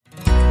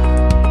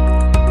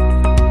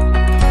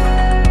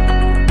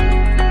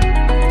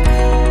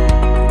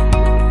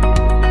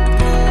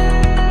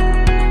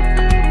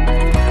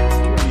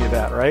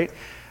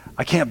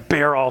can't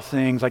bear all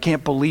things. I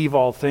can't believe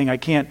all things. I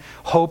can't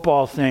hope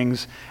all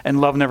things.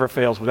 And love never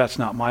fails. Well, that's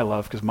not my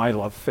love, because my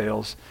love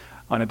fails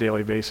on a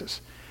daily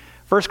basis.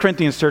 1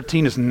 Corinthians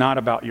 13 is not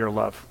about your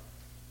love.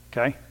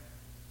 Okay?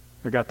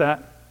 You got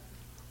that?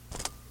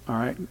 All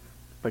right.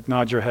 Like,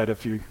 nod your head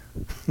if you...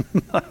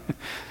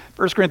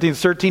 1 Corinthians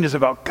 13 is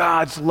about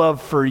God's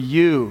love for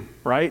you,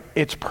 right?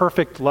 It's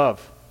perfect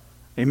love.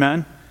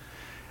 Amen?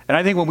 And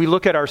I think when we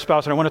look at our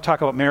spouse, and I want to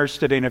talk about marriage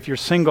today, and if you're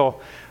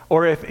single,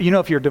 or if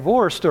you're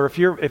divorced, or if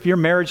your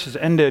marriage has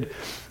ended,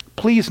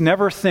 please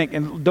never think,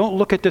 and don't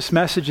look at this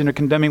message in a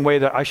condemning way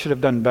that I should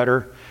have done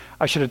better.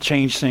 I should have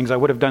changed things. I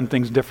would have done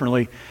things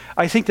differently.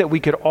 I think that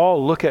we could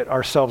all look at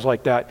ourselves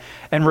like that.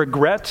 And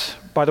regret,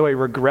 by the way,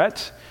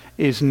 regret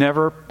is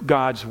never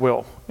God's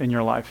will in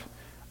your life.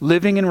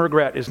 Living in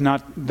regret is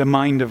not the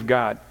mind of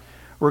God.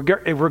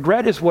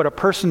 Regret is what a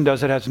person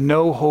does that has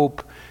no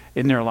hope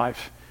in their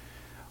life.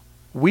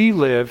 We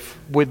live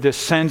with this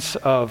sense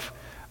of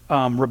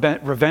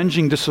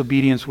revenging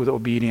disobedience with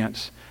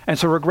obedience. And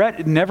so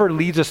regret never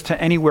leads us to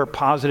anywhere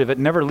positive. It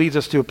never leads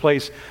us to a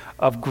place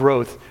of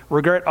growth.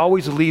 Regret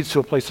always leads to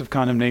a place of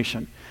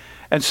condemnation.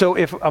 And so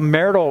if a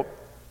marital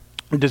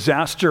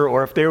disaster,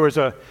 or if there was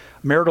a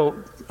marital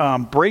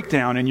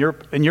breakdown in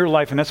your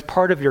life, and that's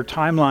part of your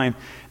timeline,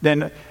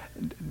 then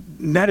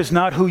that is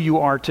not who you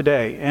are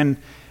today. And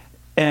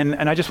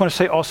I just want to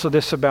say also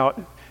this about,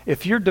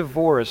 if you're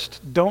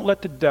divorced, don't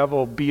let the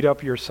devil beat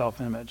up your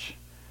self-image.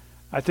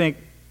 I think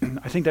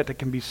that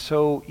can be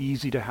so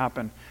easy to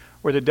happen,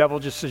 where the devil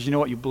just says, you know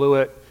what, you blew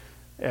it,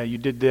 you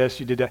did this,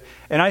 you did that.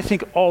 And I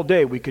think all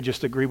day we could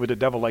just agree with the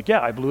devil, like,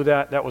 yeah, I blew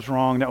that was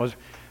wrong,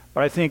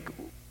 but I think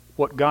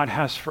what God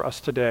has for us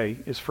today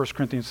is 1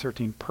 Corinthians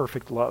 13,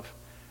 perfect love.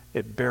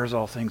 It bears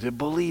all things, it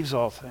believes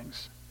all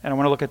things. And I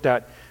want to look at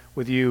that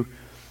with you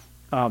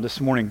this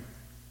morning.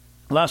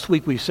 Last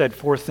week we said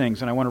 4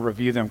 things, and I want to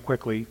review them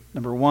quickly.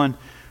 Number 1,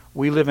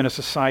 we live in a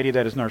society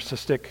that is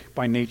narcissistic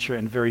by nature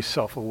and very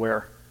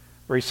self-aware,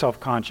 very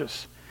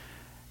self-conscious.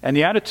 And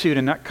the attitude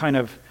in that kind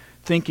of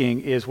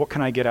thinking is, what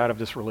can I get out of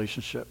this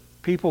relationship?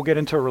 People get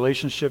into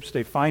relationships,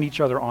 they find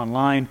each other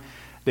online,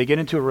 they get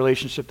into a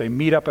relationship, they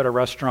meet up at a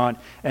restaurant,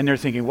 and they're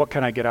thinking, what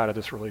can I get out of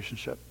this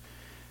relationship?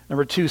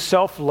 Number 2,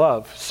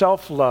 self-love.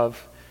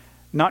 Self-love,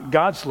 not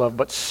God's love,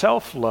 but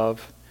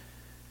self-love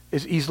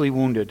is easily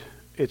wounded.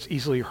 It's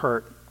easily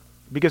hurt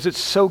because it's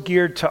so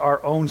geared to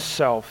our own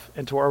self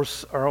and to our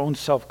own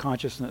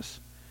self-consciousness.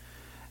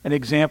 An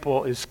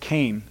example is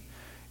Cain.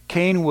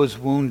 Cain was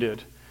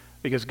wounded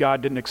because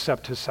God didn't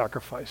accept his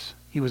sacrifice.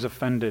 He was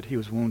offended. He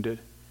was wounded.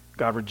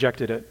 God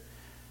rejected it.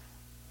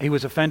 He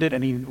was offended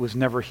and he was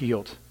never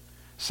healed.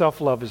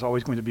 Self-love is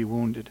always going to be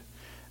wounded.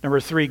 Number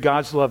 3,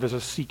 God's love is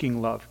a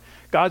seeking love.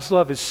 God's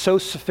love is so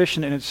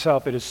sufficient in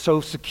itself. It is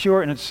so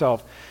secure in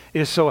itself.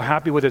 It is so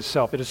happy with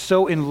itself. It is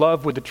so in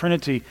love with the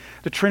Trinity.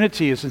 The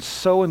Trinity is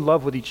so in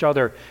love with each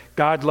other.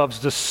 God loves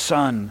the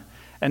Son,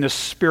 and the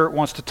Spirit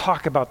wants to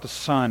talk about the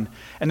Son.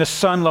 And the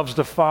Son loves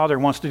the Father,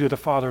 wants to do the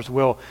Father's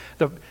will.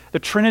 The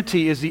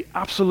Trinity is the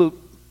absolute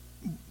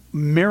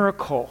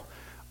miracle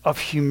of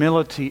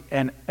humility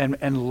and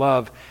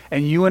love.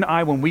 And you and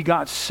I, when we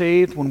got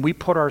saved, when we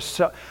put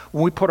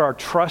our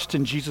trust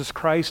in Jesus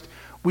Christ,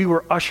 we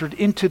were ushered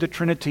into the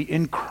Trinity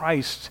in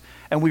Christ,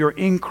 and we are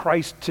in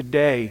Christ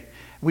today.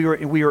 We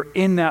are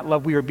in that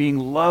love. We are being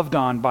loved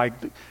on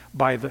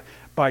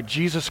by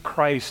Jesus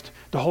Christ.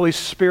 The Holy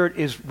Spirit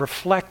is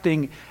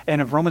reflecting,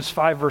 and of Romans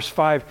 5 verse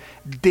 5,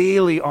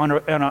 daily on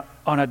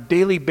a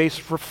daily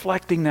basis,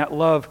 reflecting that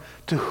love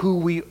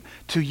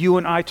to you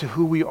and I, to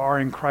who we are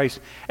in Christ.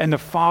 And the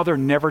Father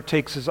never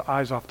takes his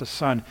eyes off the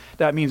Son.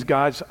 That means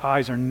God's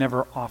eyes are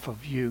never off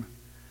of you.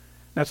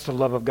 That's the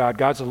love of God.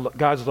 God's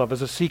love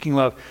is a seeking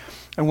love.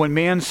 And when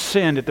man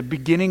sinned at the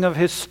beginning of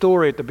his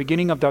story, at the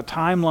beginning of the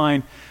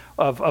timeline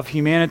of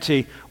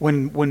humanity,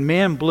 when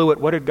man blew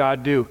it, what did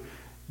God do?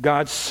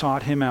 God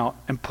sought him out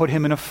and put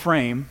him in a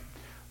frame,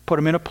 put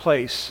him in a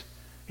place.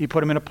 He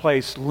put him in a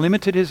place,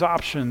 limited his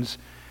options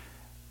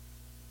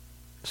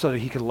so that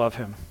he could love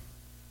him.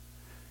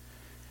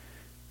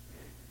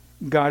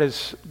 God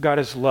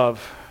is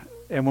love.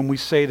 And when we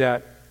say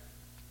that,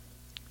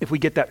 if we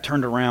get that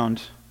turned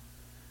around,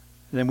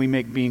 then we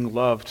make being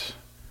loved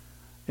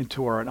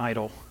into an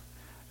idol.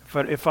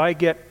 If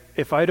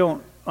I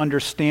don't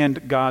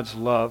understand God's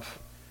love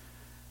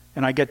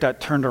and I get that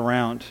turned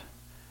around,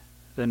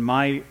 then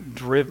my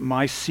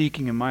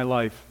seeking in my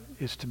life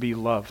is to be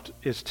loved,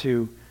 is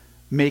to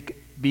make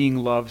being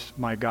loved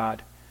my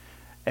God.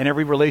 And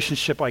every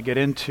relationship I get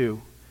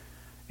into,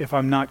 if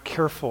I'm not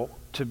careful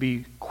to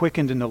be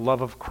quickened in the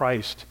love of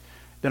Christ,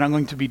 then I'm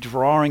going to be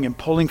drawing and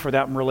pulling for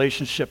that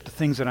relationship the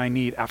things that I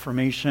need,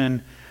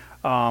 affirmation,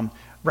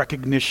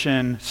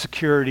 recognition,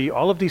 security,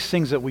 all of these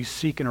things that we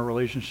seek in a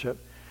relationship.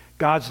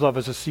 God's love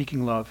is a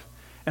seeking love.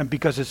 And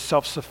because it's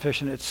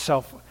self-sufficient, it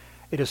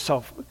is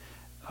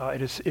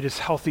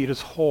healthy, it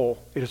is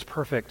whole, it is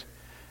perfect,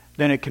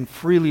 then it can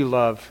freely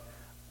love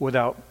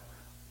without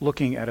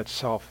looking at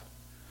itself.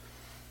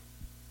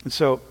 And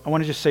so I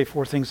want to just say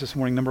 4 things this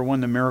morning. Number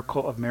 1, the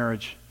miracle of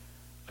marriage.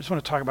 just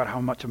want to talk about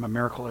how much of a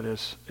miracle it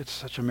is. It's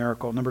such a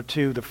miracle. Number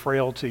 2, the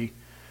frailty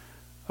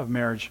of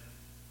marriage.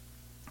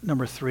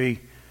 Number 3,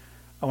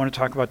 I want to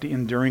talk about the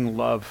enduring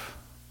love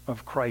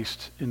of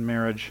Christ in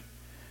marriage.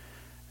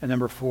 And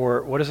number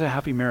 4, what does a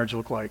happy marriage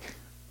look like?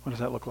 What does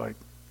that look like?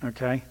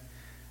 Okay?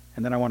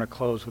 And then I want to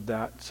close with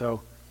that.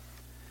 So,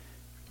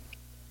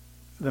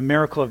 the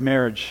miracle of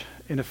marriage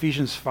in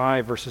Ephesians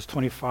 5, verses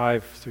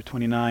 25 through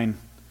 29.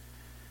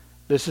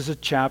 This is a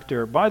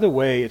chapter. By the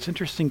way, it's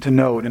interesting to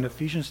note in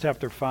Ephesians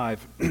chapter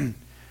 5,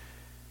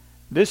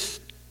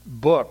 this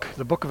book,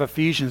 the book of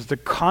Ephesians, the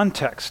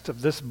context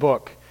of this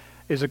book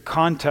is a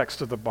context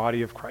of the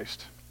body of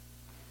Christ.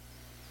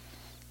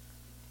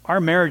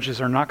 Our marriages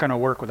are not going to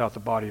work without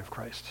the body of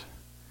Christ.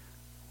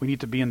 We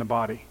need to be in the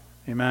body.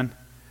 Amen?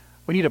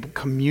 We need a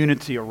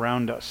community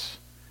around us.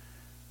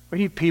 We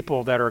need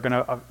people that are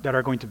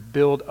going to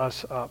build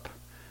us up,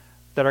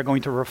 that are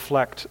going to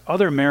reflect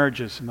other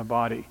marriages in the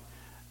body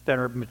that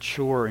are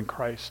mature in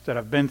Christ, that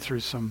have been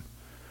through some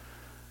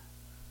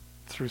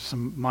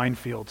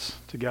minefields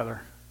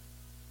together.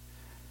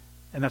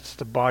 And that's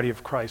the body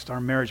of Christ.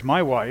 Our marriage,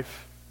 my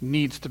wife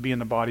needs to be in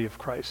the body of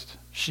Christ.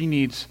 She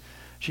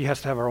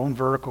has to have her own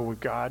vertical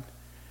with God.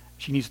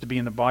 She needs to be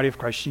in the body of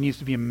Christ. She needs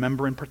to be a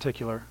member in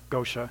particular,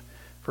 Gosha,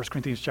 1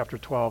 Corinthians chapter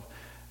 12.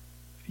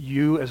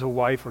 You as a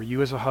wife or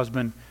you as a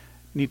husband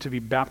need to be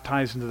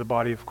baptized into the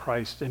body of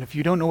Christ. And if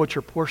you don't know what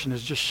your portion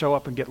is, just show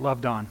up and get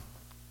loved on.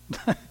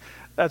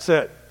 That's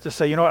it. Just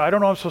say, you know what, I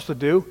don't know what I'm supposed to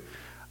do.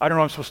 I don't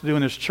know what I'm supposed to do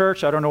in this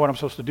church. I don't know what I'm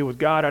supposed to do with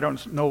God. I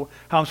don't know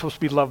how I'm supposed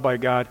to be loved by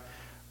God.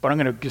 But I'm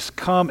going to just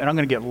come and I'm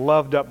going to get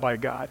loved up by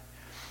God.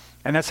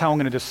 And that's how I'm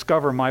going to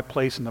discover my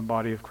place in the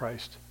body of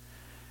Christ.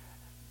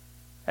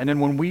 And then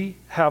when we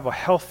have a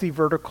healthy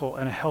vertical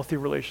and a healthy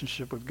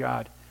relationship with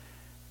God,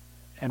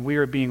 and we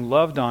are being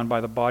loved on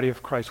by the body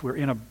of Christ, we're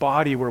in a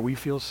body where we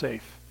feel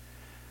safe,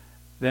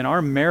 then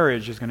our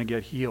marriage is going to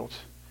get healed.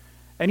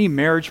 Any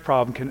marriage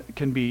problem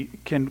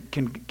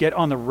can get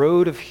on the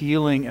road of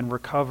healing and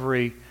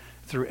recovery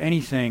through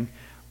anything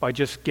by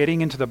just getting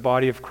into the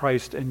body of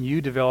Christ and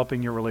you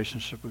developing your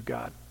relationship with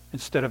God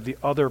instead of the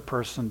other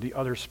person, the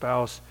other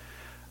spouse,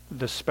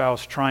 the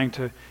spouse trying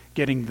to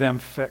getting them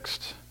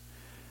fixed.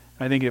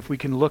 I think if we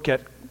can look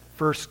at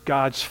first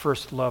God's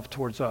first love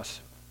towards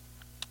us,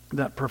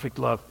 that perfect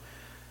love,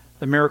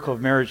 the miracle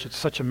of marriage, it's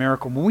such a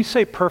miracle. When we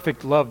say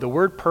perfect love, the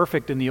word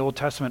perfect in the Old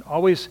Testament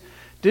always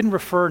didn't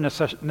refer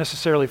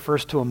necessarily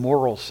first to a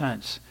moral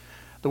sense.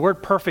 The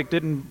word perfect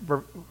didn't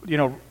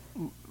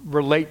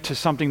relate to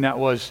something that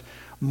was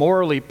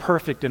morally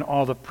perfect in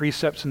all the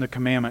precepts and the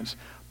commandments.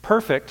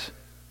 Perfect,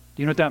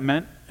 do you know what that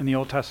meant in the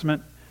Old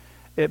Testament?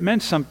 It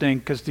meant something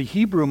because the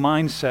Hebrew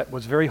mindset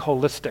was very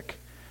holistic.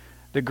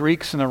 The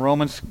Greeks and the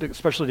Romans,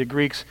 especially the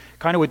Greeks,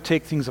 kind of would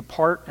take things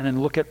apart and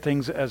then look at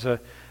things as a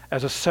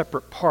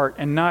separate part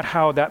and not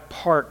how that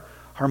part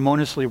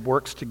harmoniously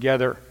works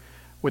together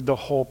with the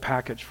whole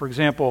package. For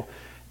example,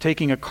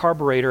 taking a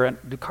carburetor, and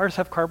do cars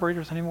have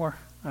carburetors anymore?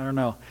 I don't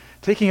know.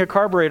 Taking a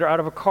carburetor out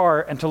of a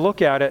car and to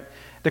look at it,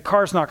 the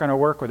car's not going to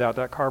work without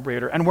that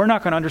carburetor. And we're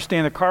not going to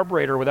understand the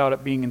carburetor without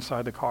it being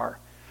inside the car.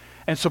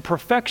 And so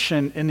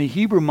perfection in the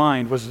Hebrew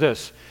mind was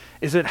this,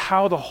 is it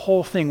how the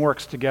whole thing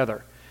works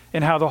together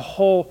and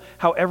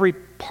how every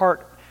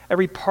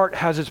part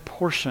has its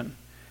portion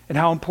and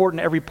how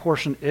important every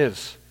portion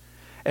is.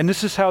 And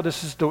this is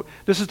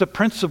the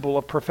principle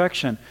of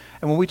perfection.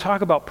 And when we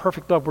talk about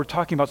perfect love, we're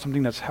talking about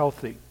something that's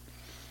healthy.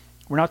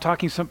 We're not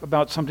talking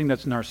about something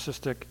that's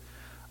narcissistic.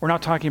 We're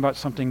not talking about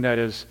something that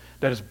is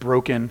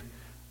broken.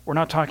 We're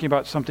not talking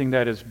about something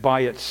that is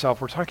by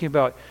itself. We're talking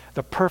about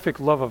the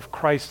perfect love of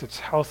Christ that's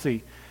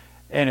healthy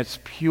and it's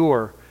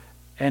pure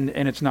and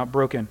it's not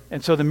broken.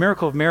 And so the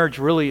miracle of marriage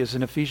really is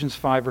in Ephesians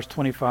 5, verse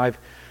 25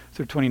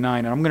 through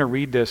 29. And I'm going to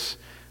read this.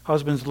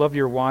 Husbands, love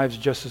your wives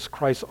just as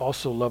Christ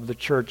also loved the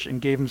church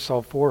and gave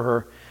himself for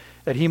her,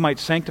 that he might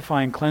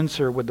sanctify and cleanse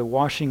her with the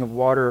washing of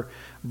water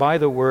by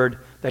the word,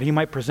 that he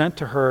might present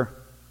her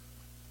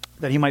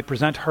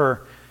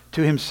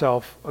to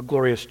himself a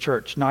glorious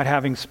church, not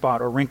having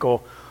spot or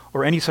wrinkle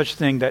or any such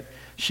thing, that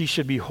she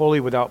should be holy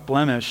without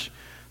blemish.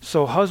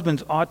 So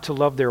husbands ought to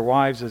love their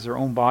wives as their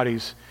own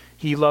bodies.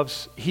 He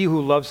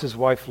who loves his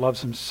wife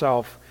loves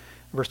himself.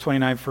 Verse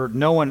 29, for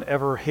no one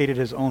ever hated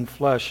his own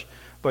flesh,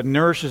 but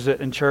nourishes it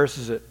and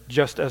cherishes it,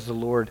 just as the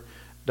Lord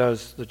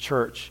does the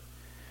church.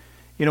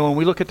 You know, when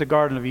we look at the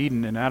Garden of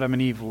Eden and Adam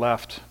and Eve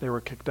left, they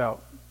were kicked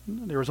out.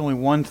 There was only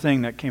one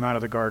thing that came out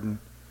of the garden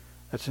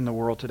that's in the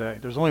world today.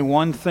 There's only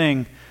one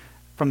thing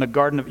from the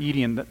Garden of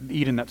Eden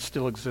that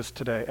still exists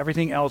today.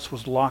 Everything else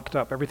was locked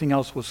up. Everything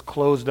else was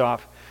closed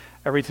off.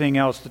 Everything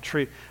else, the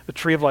tree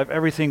of life,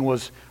 everything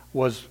was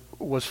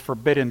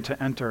forbidden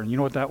to enter. And you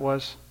know what that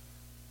was?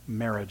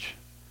 Marriage.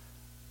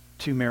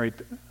 Two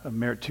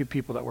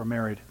people that were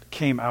married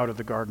came out of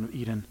the Garden of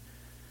Eden.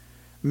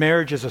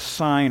 Marriage is a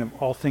sign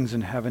of all things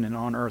in heaven and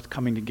on earth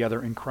coming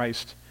together in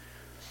Christ.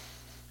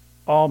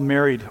 All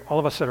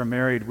of us that are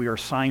married, we are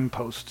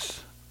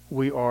signposts.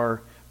 We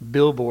are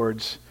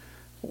billboards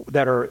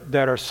that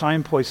are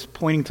signposts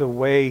pointing to the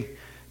way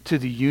to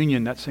the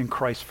union that's in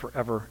Christ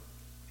forever.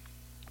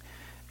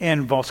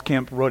 Ann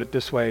Voskamp wrote it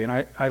this way, and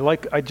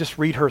I just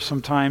read her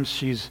sometimes.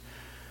 She's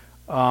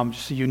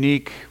just a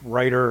unique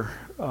writer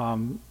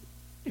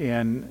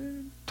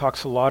and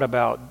talks a lot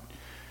about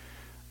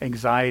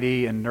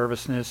anxiety and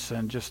nervousness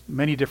and just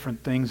many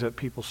different things that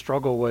people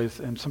struggle with.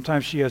 And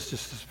sometimes she has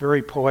just this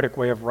very poetic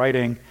way of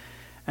writing.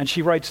 And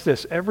she writes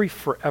this: every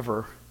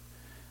forever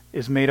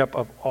is made up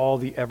of all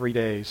the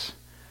everydays.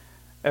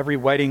 Every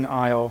wedding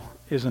aisle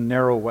is a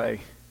narrow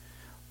way.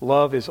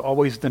 Love is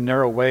always the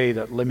narrow way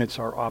that limits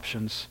our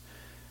options,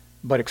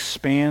 but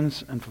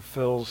expands and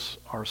fulfills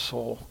our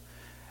soul.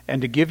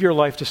 And to give your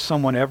life to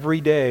someone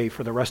every day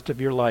for the rest of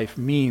your life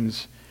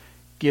means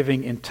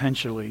giving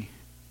intentionally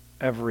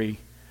every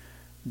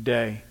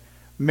day.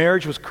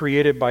 Marriage was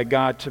created by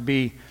God to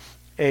be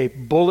a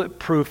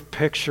bulletproof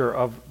picture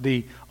of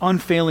the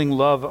unfailing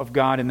love of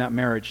God in that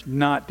marriage,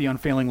 not the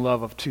unfailing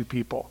love of two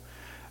people.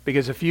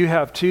 Because if you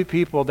have two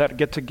people that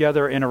get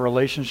together in a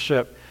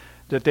relationship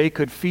that they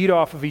could feed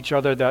off of each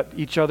other, that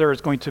each other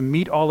is going to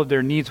meet all of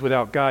their needs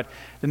without God,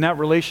 then that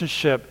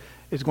relationship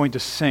is going to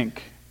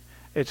sink.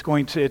 It's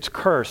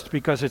cursed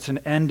because it's an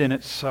end in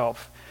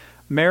itself.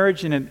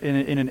 Marriage in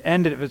an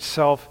end of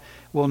itself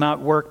will not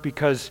work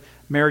because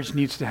marriage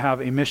needs to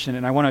have a mission.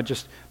 And I want to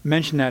just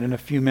mention that in a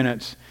few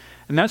minutes.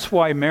 And that's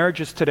why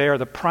marriages today are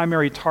the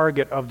primary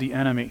target of the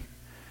enemy.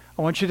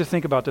 I want you to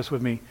think about this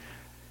with me.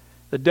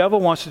 The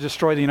devil wants to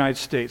destroy the United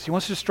States. He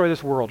wants to destroy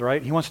this world,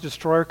 right? He wants to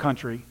destroy our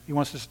country. He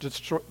wants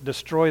to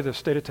destroy the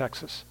state of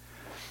Texas.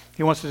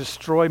 He wants to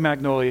destroy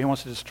Magnolia. He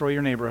wants to destroy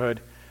your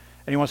neighborhood.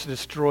 And he wants to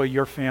destroy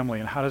your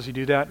family. And how does he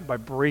do that? By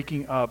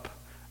breaking up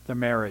the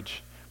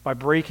marriage. By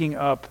breaking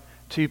up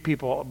two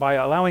people. By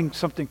having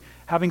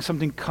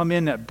something come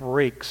in that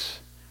breaks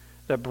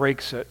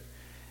it.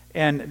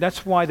 And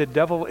that's why the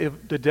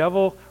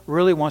devil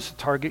really wants to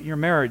target your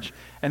marriage.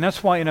 And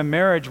that's why in a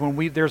marriage,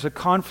 when there's a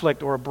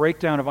conflict or a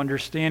breakdown of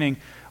understanding,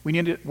 we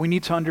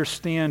need to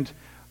understand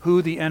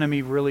who the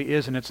enemy really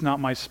is, and it's not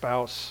my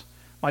spouse.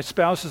 My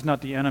spouse is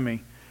not the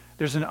enemy.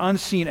 There's an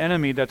unseen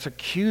enemy that's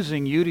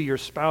accusing you to your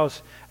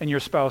spouse and your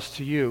spouse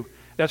to you.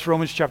 That's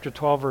Romans chapter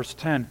 12, verse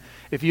 10.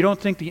 If you don't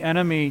think the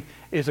enemy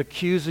is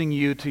accusing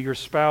you to your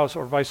spouse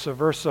or vice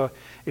versa,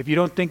 if you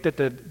don't think that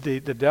the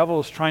devil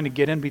is trying to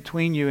get in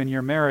between you and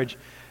your marriage,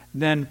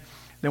 then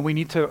we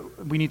need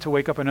to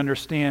wake up and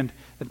understand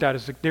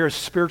that there is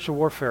spiritual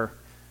warfare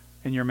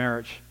in your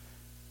marriage.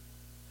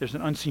 There's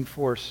an unseen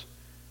force.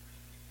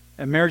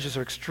 And marriages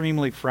are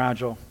extremely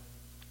fragile.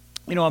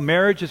 You know, a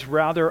marriage is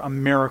rather a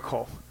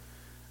miracle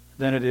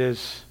than it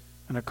is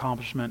an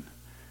accomplishment.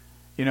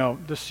 You know,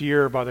 this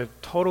year, by the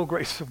total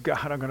grace of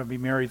God, I'm going to be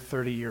married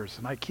 30 years.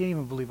 And I can't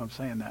even believe I'm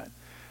saying that.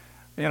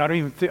 And I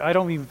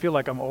don't even feel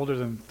like I'm older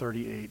than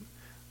 38.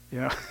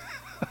 You know?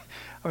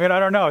 I mean, I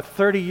don't know,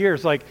 30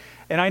 years. And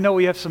I know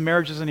we have some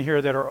marriages in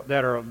here that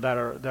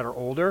are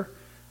older.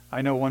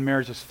 I know one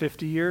marriage is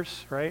 50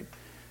 years, right?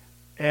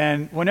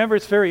 And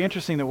it's very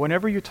interesting that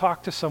whenever you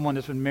talk to someone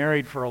that's been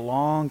married for a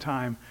long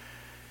time,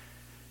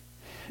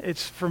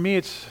 for me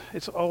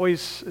it's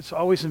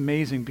always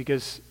amazing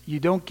because you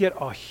don't get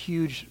a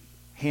huge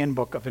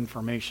handbook of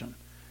information.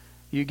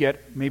 You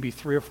get maybe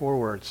 3 or 4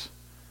 words.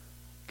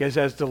 Because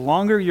as the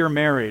longer you're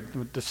married,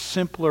 the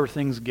simpler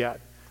things get,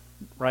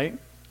 right?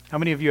 How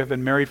many of you have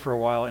been married for a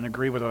while and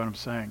agree with what I'm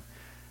saying?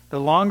 The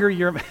longer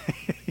you're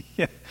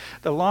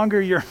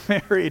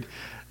married,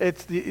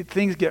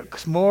 things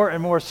get more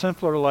and more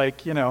simpler.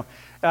 Like,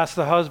 ask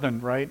the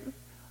husband, right?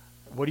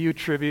 What do you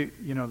attribute,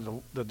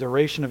 the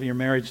duration of your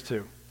marriage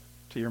to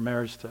your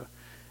marriage to?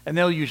 And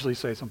they'll usually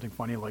say something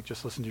funny like,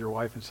 just listen to your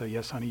wife and say,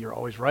 yes, honey, you're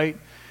always right,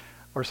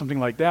 or something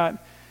like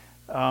that.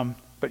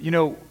 But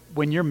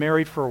when you're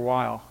married for a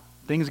while,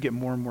 things get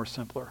more and more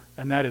simpler.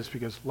 And that is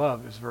because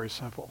love is very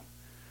simple.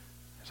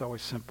 It's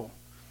always simple.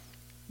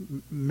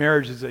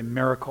 Marriage is a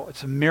miracle.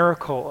 It's a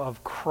miracle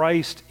of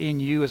Christ in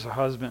you as a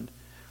husband,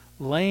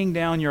 laying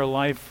down your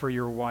life for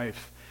your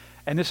wife.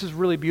 And this is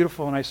really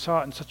beautiful, and I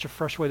saw it in such a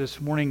fresh way this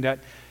morning that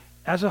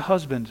as a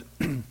husband,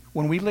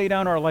 when we lay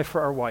down our life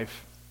for our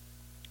wife,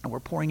 and we're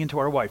pouring into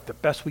our wife the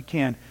best we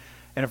can,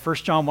 and in 1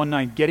 John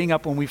 1:9, getting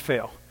up when we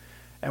fail,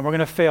 and we're going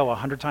to fail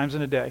 100 times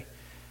in a day.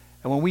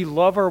 And when we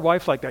love our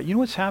wife like that, you know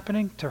what's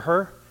happening to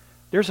her?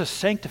 There's a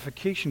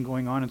sanctification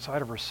going on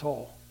inside of her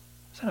soul.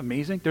 Isn't that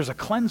amazing? There's a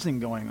cleansing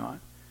going on.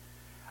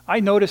 I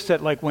notice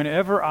that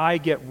whenever I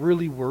get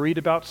really worried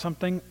about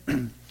something,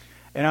 and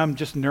I'm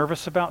just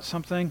nervous about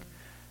something,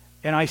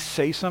 and I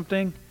say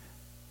something,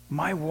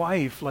 my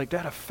wife,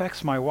 that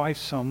affects my wife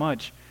so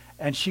much.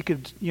 And she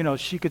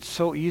could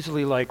so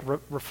easily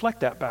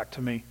reflect that back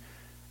to me.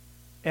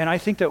 And I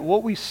think that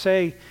what we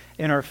say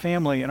in our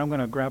family, and I'm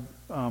going to grab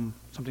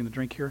something to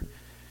drink here.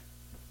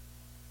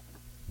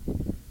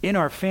 In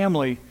our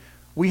family,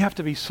 we have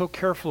to be so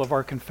careful of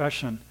our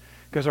confession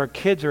because our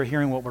kids are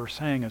hearing what we're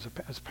saying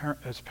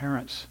as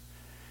parents.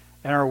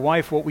 And our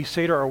wife, what we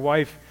say to our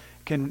wife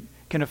can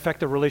affect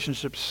the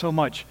relationship so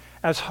much.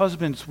 As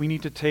husbands, we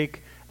need to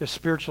take the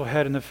spiritual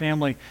head in the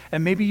family.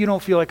 And maybe you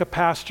don't feel like a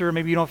pastor,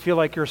 maybe you don't feel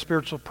like you're a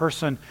spiritual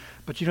person,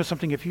 but you know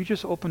something, if you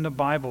just open the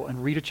Bible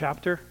and read a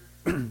chapter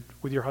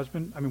with your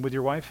with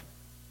your wife,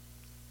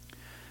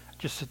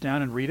 just sit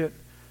down and read it,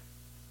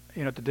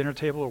 at the dinner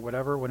table or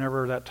whatever,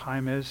 whenever that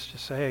time is,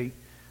 just say, hey,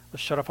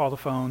 let's shut off all the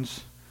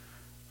phones,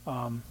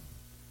 and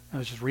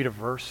let's just read a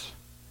verse.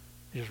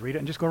 You just read it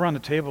and just go around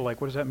the table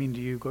like, what does that mean to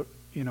you?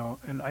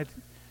 And I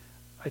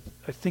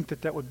think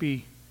that would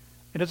be,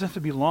 it doesn't have to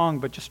be long,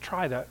 but just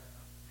try that.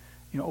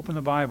 Open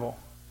the Bible.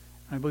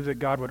 And I believe that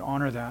God would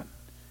honor that.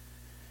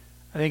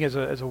 I think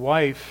as a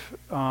wife,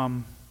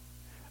 I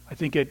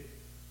think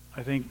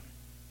the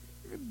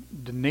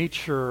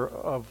nature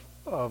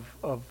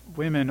of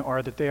women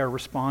are that they are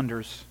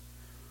responders.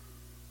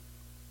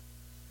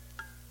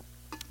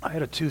 I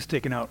had a tooth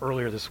taken out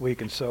earlier this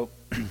week, and so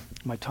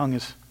my tongue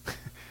is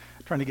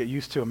trying to get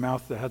used to a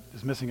mouth that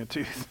is missing a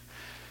tooth.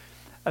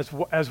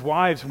 As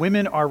wives,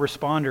 women are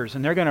responders,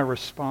 and they're going to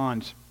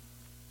respond.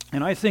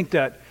 And I think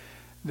that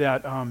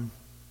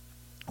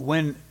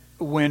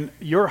when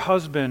your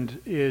husband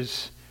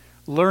is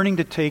learning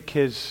to take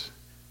his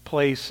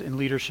place in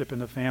leadership in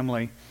the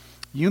family,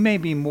 you may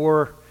be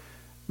more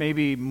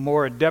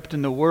adept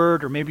in the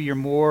Word, or maybe you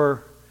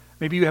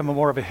have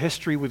more of a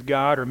history with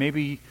God, or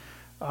maybe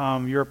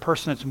you're a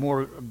person that's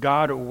more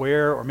God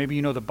aware, or maybe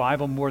you know the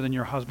Bible more than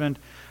your husband,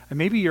 and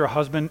maybe your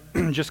husband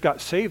just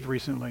got saved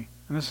recently.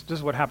 And this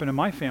is what happened in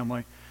my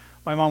family.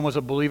 My mom was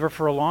a believer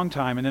for a long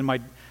time, and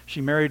then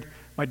she married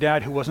my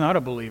dad, who was not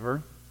a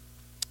believer.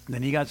 And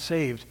then he got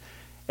saved.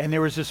 And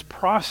there was this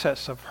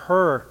process of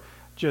her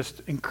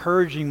just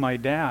encouraging my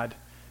dad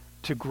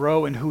to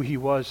grow in who he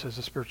was as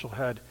a spiritual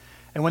head.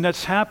 And when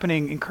that's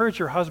happening, encourage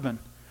your husband.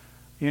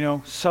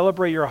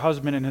 Celebrate your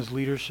husband in his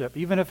leadership,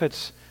 even if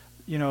it's,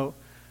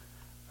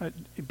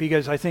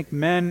 because I think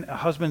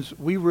husbands,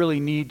 we really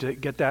need to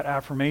get that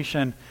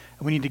affirmation,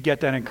 and we need to get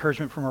that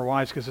encouragement from our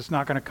wives, because it's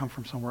not going to come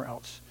from somewhere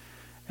else.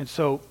 And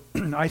so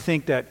I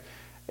think that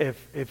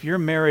if you're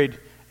married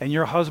and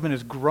your husband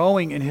is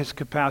growing in his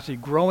capacity,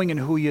 growing in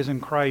who he is in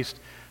Christ,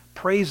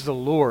 praise the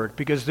Lord,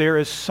 because there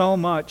is so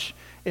much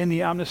in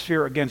the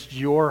atmosphere against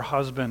your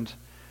husband.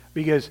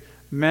 Because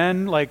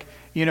men,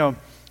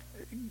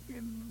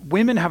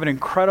 women have an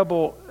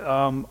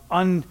incredible,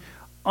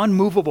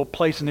 unmovable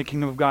place in the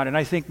kingdom of God, and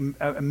I think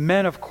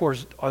men, of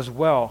course, as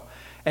well.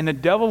 And the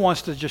devil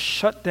wants to just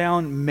shut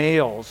down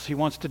males. He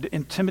wants to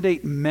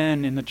intimidate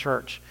men in the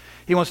church.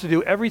 He wants to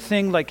do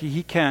everything like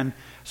he can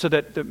so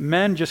that the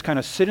men just kind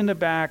of sit in the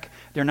back.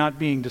 They're not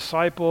being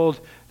discipled.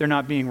 They're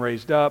not being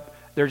raised up.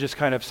 They're just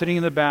kind of sitting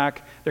in the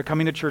back. They're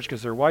coming to church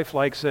because their wife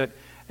likes it,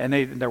 and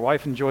their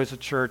wife enjoys the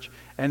church,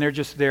 and they're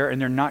just there,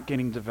 and they're not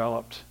getting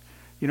developed.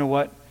 You know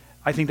what?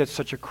 I think that's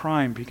such a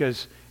crime,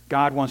 because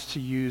God wants to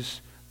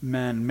use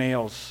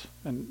males,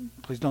 and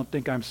please don't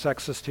think I'm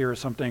sexist here or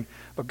something,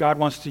 but God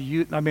wants to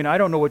use, I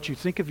don't know what you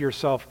think of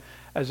yourself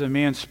as a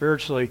man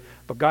spiritually,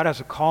 but God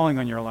has a calling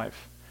on your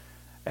life.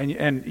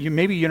 And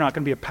maybe you're not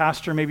going to be a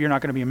pastor, maybe you're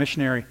not going to be a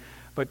missionary,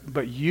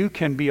 but you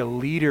can be a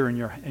leader in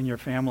your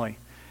family,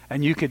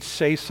 and you could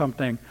say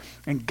something,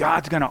 and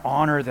God's going to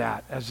honor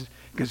that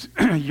because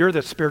you're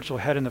the spiritual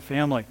head in the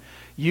family.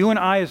 You and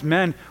I as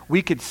men,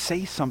 we could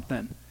say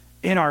something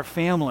in our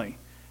family,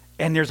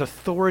 and there's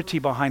authority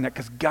behind that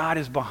because God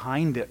is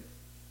behind it.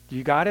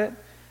 You got it?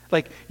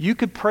 You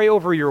could pray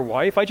over your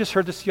wife. I just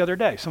heard this the other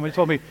day. Somebody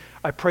told me,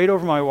 I prayed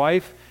over my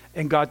wife,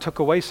 and God took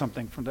away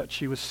something from that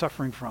she was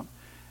suffering from.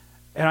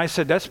 And I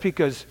said, that's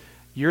because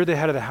you're the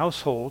head of the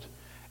household,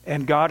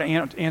 and God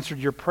answered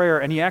your prayer,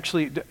 and he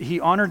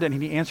honored it,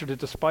 and he answered it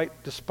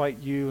despite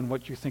you and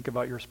what you think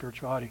about your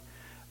spirituality.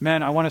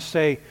 Men, I want to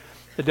say,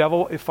 the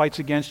devil fights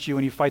against you,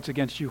 and he fights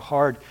against you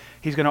hard.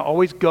 He's going to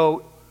always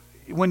go.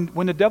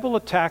 When the devil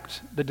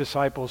attacked the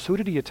disciples, who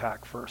did he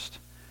attack first?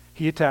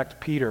 He attacked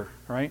Peter,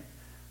 right?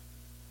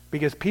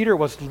 Because Peter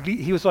was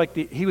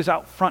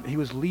out front. He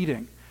was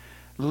leading.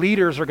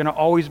 Leaders are going to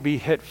always be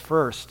hit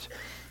first.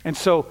 And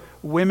so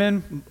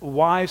women,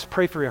 wives,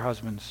 pray for your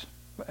husbands.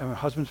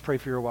 Husbands, pray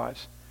for your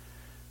wives.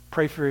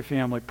 Pray for your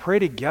family. Pray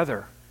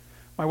together.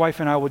 My wife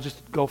and I will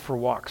just go for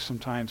walks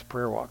sometimes,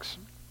 prayer walks.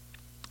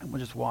 And we'll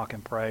just walk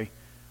and pray.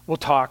 We'll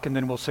talk, and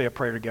then we'll say a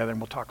prayer together,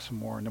 and we'll talk some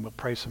more, and then we'll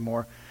pray some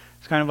more.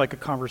 It's kind of like a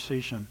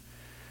conversation.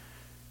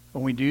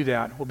 When we do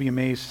that, we'll be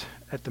amazed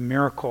at the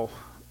miracle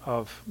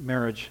of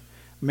marriage.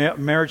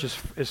 Marriage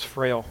is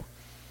frail.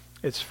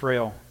 It's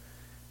frail.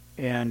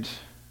 And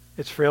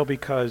it's frail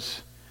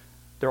because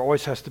there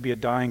always has to be a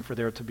dying for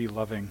there to be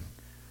loving.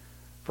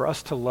 For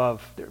us to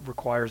love, it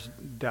requires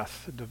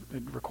death.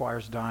 It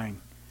requires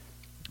dying.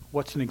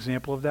 What's an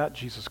example of that?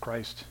 Jesus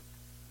Christ.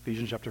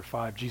 Ephesians chapter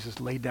 5. Jesus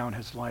laid down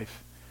his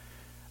life.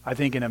 I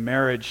think in a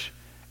marriage,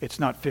 it's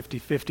not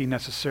 50-50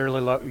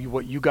 necessarily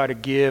what you got to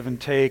give and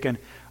take,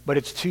 but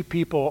it's two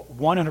people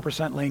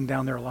 100% laying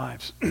down their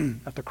lives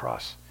at the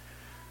cross.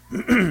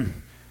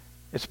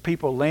 It's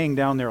people laying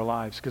down their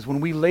lives, because when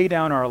we lay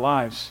down our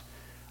lives,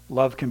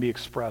 love can be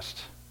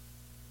expressed.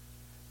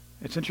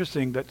 It's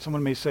interesting that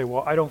someone may say,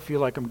 well, I don't feel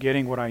like I'm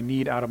getting what I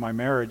need out of my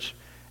marriage.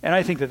 And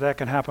I think that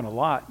can happen a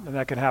lot, and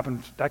that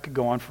could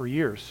go on for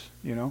years,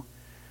 you know.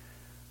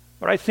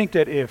 But I think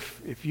that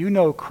if you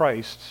know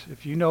Christ,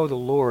 if you know the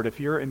Lord,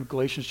 if you're in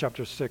Galatians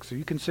chapter 6, if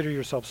you consider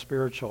yourself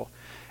spiritual,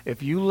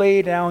 if you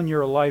lay down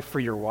your life for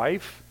your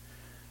wife,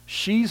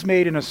 she's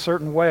made in a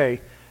certain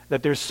way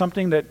that there's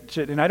something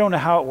and I don't know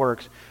how it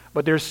works,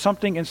 but there's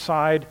something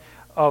inside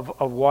of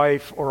a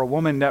wife or a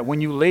woman that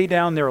when you lay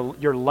down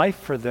your life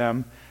for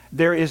them,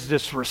 there is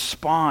this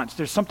response.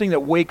 There's something that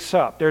wakes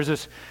up. There's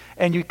this,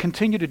 and you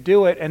continue to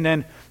do it, and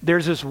then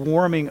there's this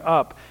warming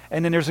up,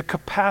 and then there's a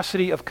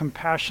capacity of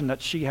compassion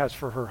that she has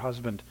for her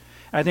husband.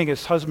 And I think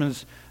as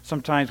husbands,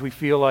 sometimes we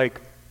feel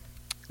like,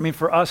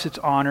 for us it's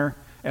honor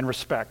and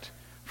respect.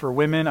 For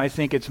women, I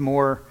think it's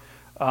more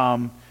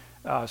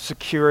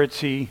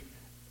security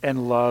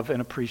and love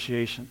and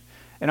appreciation.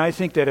 And I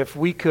think that if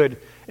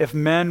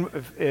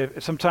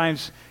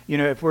sometimes,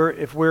 if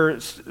we're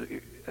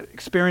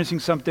experiencing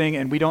something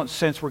and we don't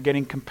sense we're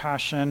getting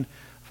compassion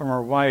from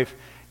our wife,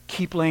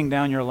 keep laying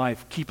down your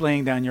life. Keep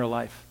laying down your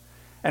life.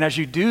 And as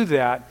you do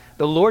that,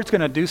 the Lord's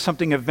going to do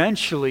something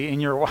eventually in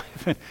your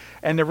wife,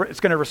 and it's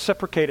going to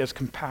reciprocate as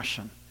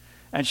compassion.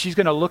 And she's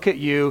going to look at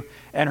you,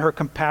 and her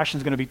compassion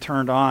is going to be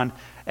turned on,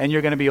 and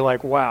you're going to be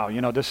like, wow,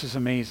 this is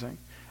amazing.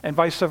 And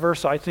vice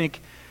versa. I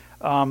think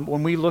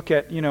when we look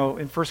at, in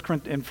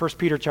 1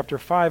 Peter chapter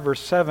 5,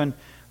 verse 7,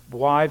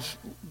 wives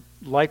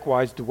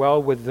likewise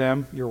dwell with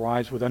them, your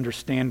wives, with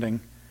understanding.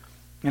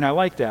 And I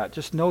like that.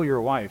 Just know your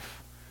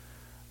wife.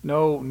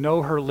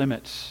 Know her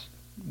limits.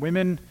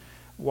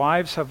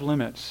 Wives have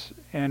limits,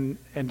 and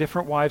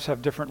different wives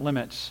have different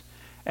limits.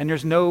 And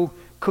there's no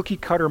cookie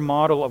cutter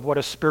model of what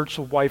a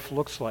spiritual wife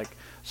looks like.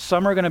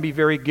 Some are going to be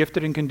very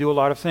gifted and can do a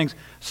lot of things.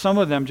 Some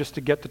of them, just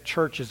to get to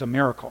church is a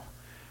miracle.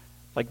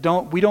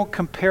 We don't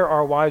compare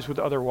our wives with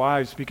other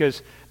wives,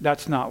 because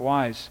that's not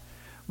wise.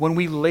 When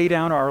we lay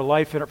down our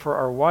life for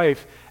our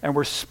wife and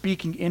we're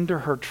speaking into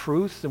her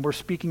truth and we're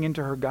speaking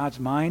into her God's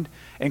mind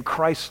and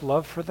Christ's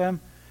love for them,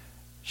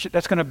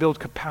 that's going to build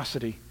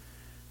capacity.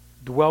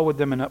 Dwell with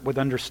them with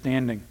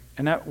understanding.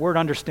 And that word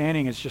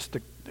understanding is just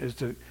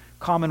the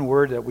common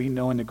word that we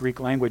know in the Greek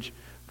language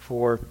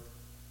for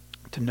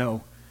to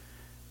know.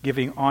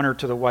 Giving honor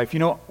to the wife.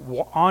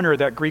 Honor,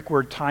 that Greek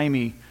word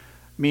taimi,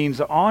 means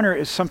that honor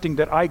is something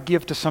that I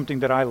give to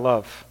something that I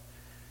love.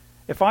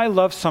 If I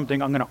love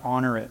something, I'm going to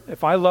honor it.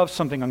 If I love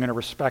something, I'm going to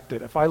respect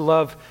it. If I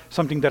love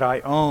something that I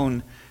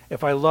own,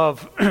 if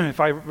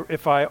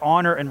I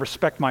honor and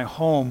respect my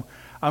home,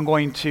 I'm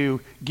going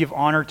to give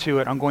honor to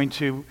it. I'm going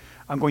to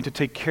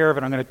take care of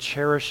it. I'm going to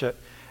cherish it.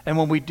 And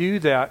when we do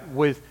that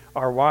with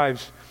our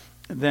wives,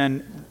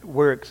 then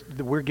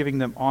we're giving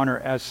them honor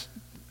as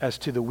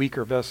to the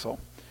weaker vessel.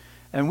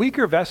 And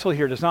weaker vessel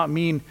here does not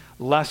mean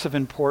less of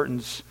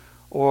importance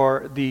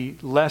or the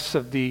less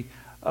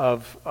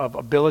of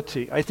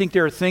ability. I think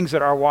there are things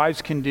that our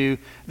wives can do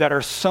that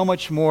are so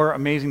much more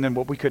amazing than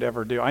what we could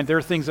ever do. There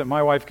are things that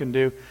my wife can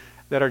do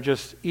that are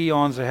just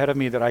eons ahead of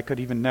me that I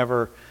could even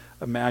never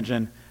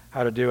imagine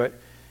how to do it.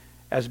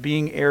 As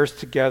being heirs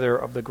together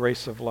of the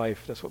grace of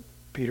life. That's what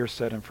Peter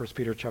said in 1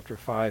 Peter chapter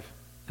 5.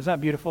 Isn't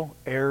that beautiful?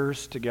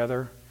 Heirs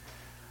together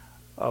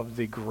of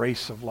the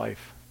grace of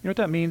life. You know what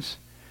that means?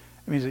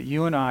 It means that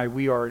you and I,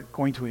 we are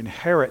going to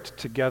inherit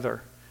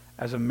together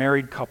as a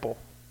married couple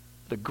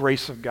the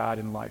grace of God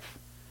in life.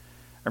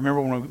 I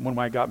remember when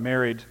we got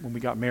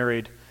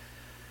married,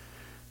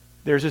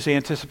 there's this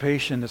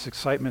anticipation, this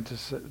excitement,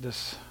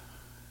 this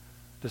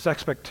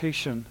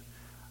expectation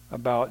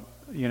about,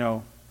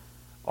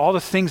 all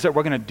the things that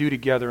we're going to do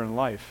together in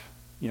life.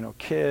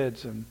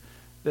 Kids and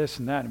this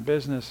and that and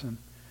business. And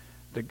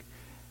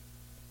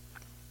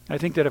I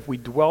think that if we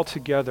dwell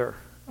together,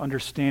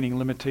 understanding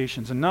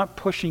limitations and not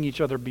pushing each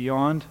other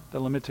beyond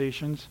the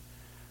limitations,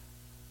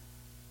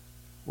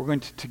 we're going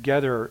to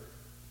together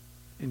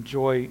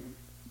enjoy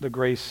the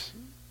grace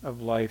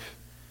of life,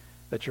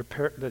 that your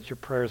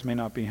prayers may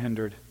not be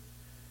hindered.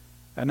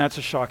 And that's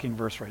a shocking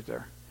verse right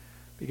there.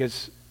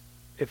 Because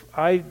if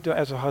I,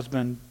 as a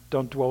husband,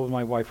 don't dwell with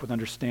my wife with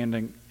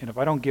understanding, and if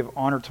I don't give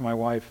honor to my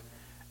wife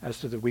as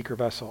to the weaker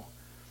vessel,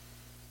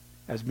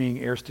 as being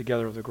heirs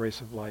together of the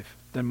grace of life,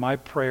 then my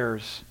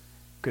prayers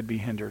could be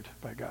hindered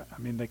by God.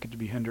 They could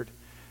be hindered.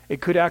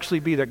 It could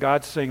actually be that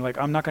God's saying,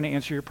 I'm not going to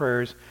answer your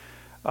prayers.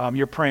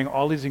 You're praying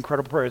all these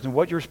incredible prayers, and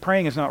what you're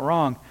praying is not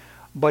wrong,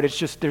 but it's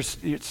just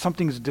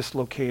something's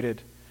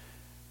dislocated.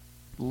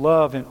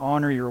 Love and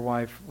honor your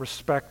wife.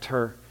 Respect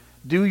her.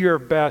 Do your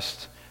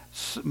best.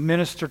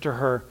 Minister to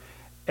her.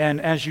 And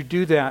as you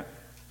do that,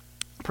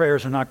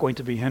 prayers are not going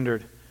to be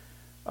hindered.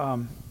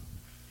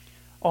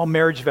 All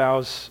marriage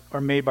vows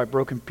are made by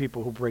broken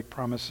people who break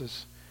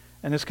promises.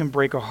 And this can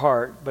break a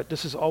heart, but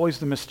this is always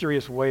the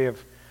mysterious way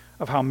of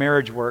how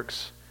marriage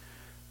works.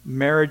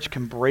 Marriage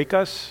can break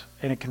us,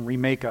 and it can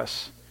remake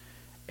us.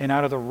 And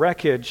out of the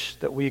wreckage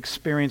that we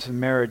experience in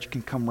marriage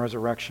can come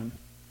resurrection.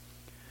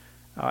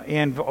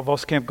 Ann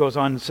Voskamp goes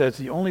on and says,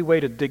 the only way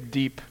to dig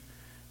deep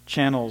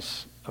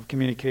channels of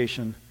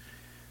communication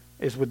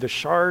is with the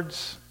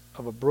shards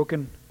of a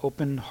broken,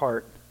 open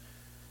heart,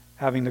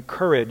 having the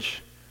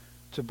courage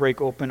to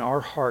break open our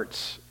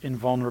hearts in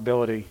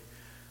vulnerability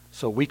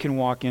so we can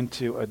walk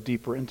into a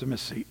deeper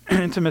intimacy.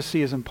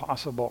 Intimacy is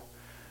impossible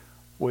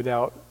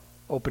without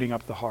opening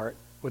up the heart,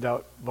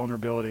 without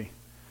vulnerability.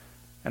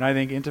 And I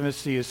think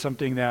intimacy is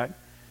something that,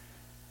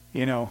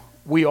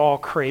 we all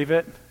crave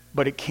it,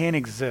 but it can't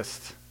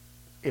exist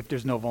if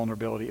there's no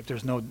vulnerability, if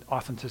there's no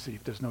authenticity,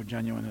 if there's no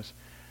genuineness.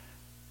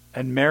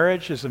 And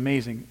marriage is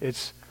amazing.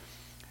 It's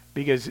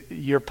because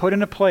you're put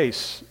in a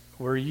place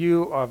where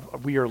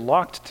we are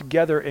locked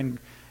together in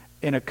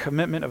a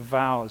commitment of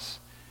vows,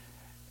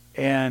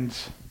 and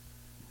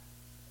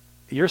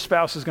your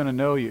spouse is going to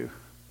know you,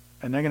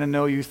 and they're going to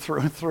know you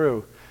through and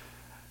through.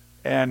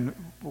 And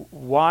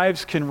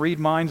wives can read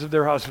minds of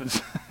their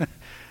husbands.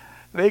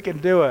 They can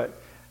do it.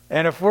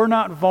 And if we're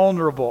not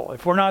vulnerable,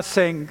 if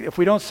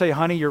we don't say,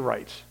 honey, you're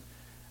right.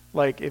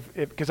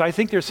 Because I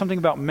think there's something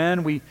about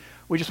men, we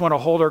just want to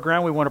hold our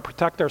ground. We want to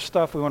protect our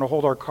stuff. We want to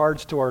hold our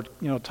cards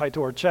tight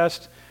to our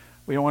chest.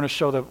 We don't want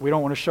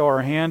to show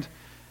our hand.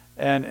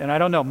 And I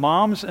don't know,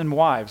 moms and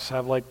wives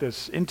have like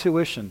this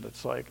intuition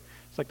that's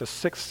it's like the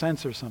sixth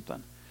sense or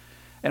something.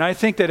 And I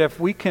think that if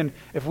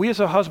we as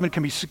a husband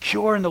can be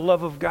secure in the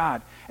love of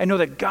God and know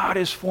that God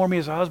is for me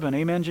as a husband,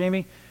 amen,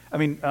 Jimmy? If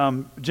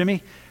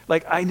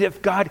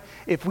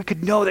we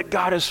could know that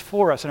God is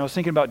for us, and I was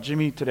thinking about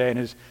Jimmy today,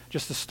 and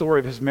just the story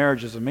of his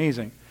marriage is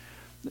amazing.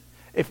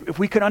 If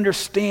we could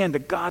understand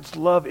that God's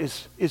love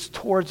is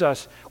towards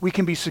us, we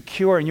can be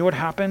secure. And you know what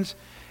happens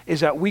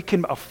is that we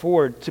can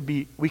afford to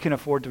be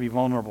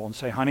vulnerable and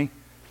say, honey.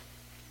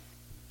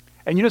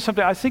 And you know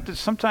something, I think that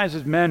sometimes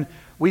as men,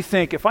 we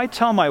think, if I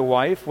tell my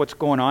wife what's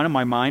going on in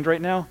my mind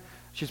right now,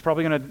 she's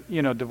probably going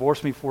to,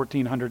 divorce me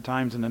 1,400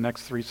 times in the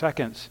next 3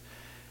 seconds.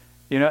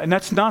 And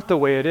that's not the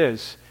way it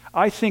is.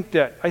 I think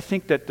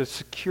that the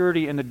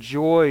security and the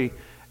joy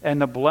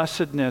and the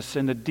blessedness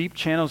and the deep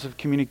channels of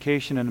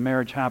communication in a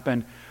marriage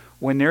happen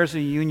when there's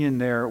a union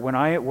there,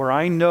 where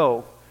I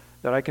know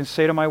that I can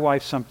say to my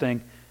wife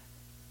something,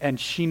 and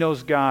she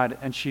knows God,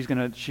 and she's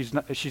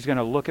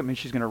gonna look at me,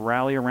 she's gonna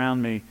rally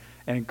around me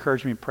and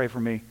encourage me and pray for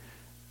me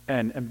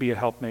and be a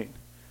helpmate.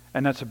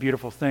 And that's a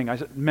beautiful thing. I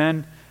said,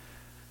 men,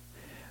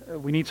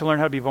 we need to learn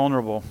how to be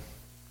vulnerable.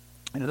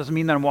 And it doesn't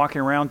mean that I'm walking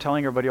around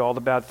telling everybody all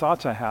the bad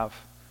thoughts I have.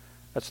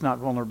 That's not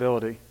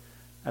vulnerability.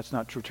 That's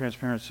not true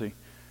transparency.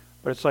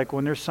 But it's like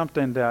when there's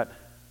something and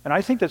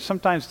I think that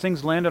sometimes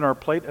things land on our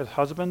plate as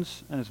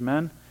husbands and as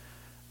men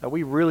that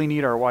we really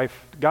need our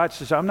wife. God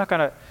says,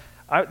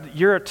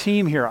 you're a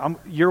team here.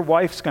 Your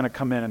wife's going to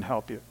come in and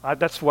help you.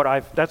 That's what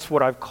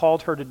I've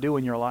called her to do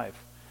in your life.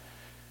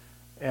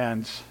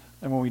 And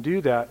when we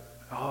do that,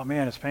 oh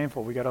man, it's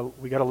painful. We got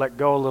to let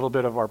go a little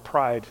bit of our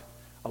pride,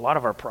 a lot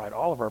of our pride,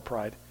 all of our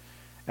pride.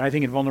 And I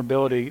think in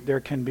vulnerability there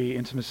can be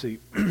intimacy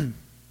on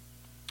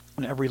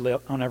every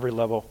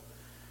level.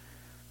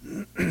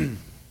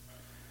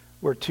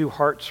 Where two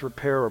hearts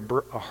repair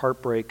a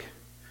heartbreak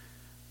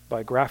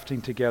by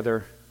grafting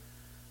together,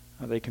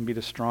 they can be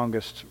the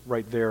strongest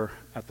right there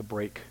at the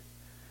break.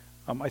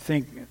 I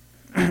think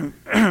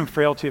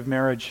frailty of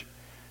marriage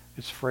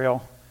is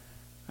frail,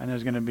 and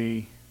there's going to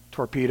be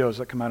torpedoes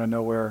that come out of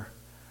nowhere.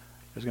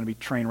 There's going to be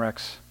train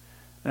wrecks,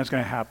 and it's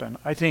going to happen.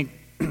 I think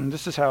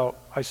this is how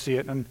I see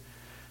it, and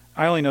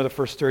I only know the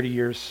first 30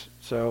 years,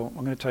 so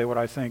I'm going to tell you what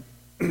I think,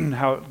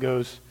 how it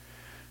goes.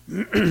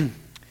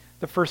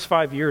 The first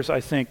 5 years,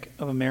 I think,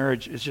 of a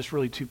marriage is just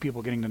really two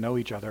people getting to know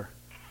each other.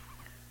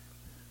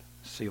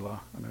 Selah.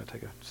 I'm going to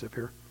take a sip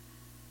here.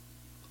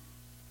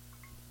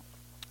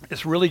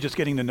 It's really just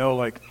getting to know,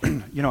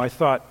 I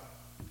thought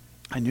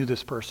I knew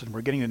this person.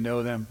 We're getting to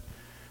know them.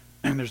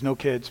 And there's no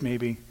kids,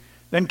 maybe.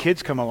 Then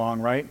kids come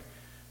along, right?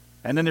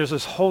 And then there's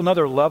this whole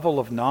nother level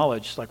of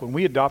knowledge. Like when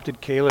we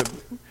adopted Caleb,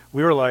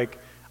 we were like,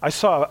 I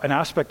saw an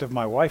aspect of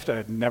my wife that I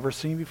had never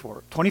seen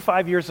before.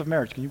 25 years of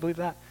marriage. Can you believe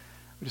that?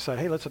 We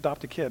decided, hey, let's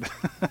adopt a kid.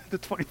 The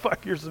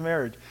 25 years of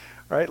marriage,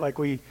 right? Like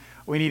we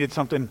needed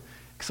something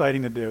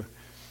exciting to do.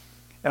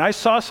 And I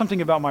saw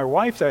something about my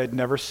wife that I had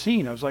never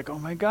seen. I was like, oh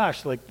my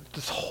gosh, like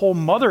this whole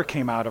mother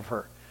came out of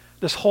her.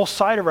 This whole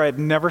side of her I had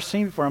never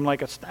seen before. I'm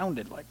like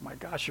astounded. Like, my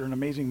gosh, you're an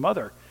amazing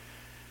mother.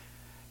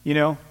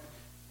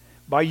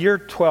 By year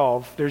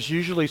 12, there's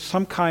usually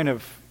some kind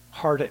of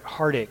heartache,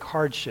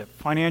 hardship,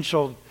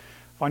 financial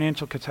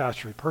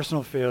catastrophe,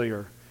 personal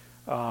failure,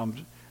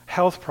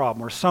 health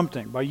problem or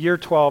something. By year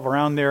 12,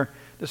 around there,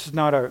 this is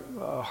not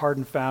a hard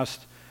and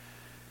fast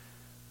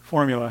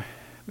formula.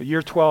 But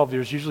year 12,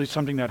 there's usually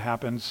something that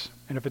happens.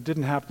 And if it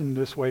didn't happen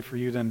this way for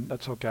you, then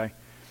that's okay.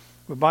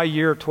 But by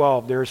year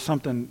 12, there's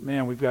something,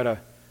 man, we've got to,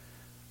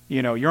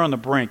 you're on the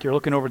brink. You're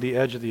looking over the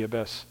edge of the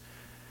abyss.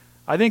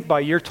 I think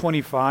by year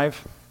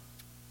 25,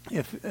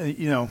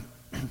 and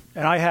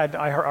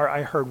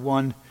I heard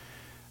one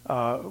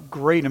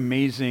great,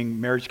 amazing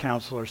marriage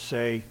counselor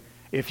say,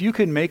 if you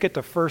can make it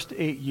the first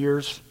 8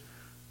 years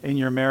in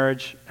your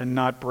marriage and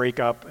not break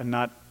up and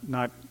not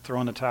throw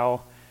in the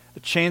towel, the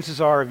chances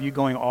are of you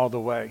going all the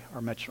way are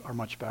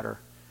much better.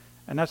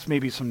 And that's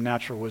maybe some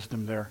natural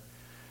wisdom there.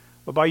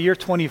 But by year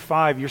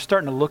 25, you're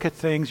starting to look at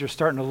things. You're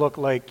starting to look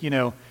like,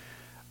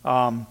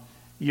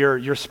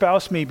 your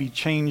spouse may be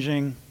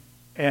changing,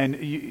 and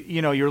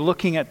you're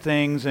looking at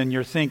things and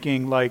you're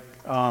thinking like,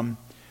 and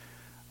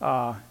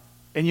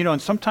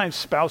sometimes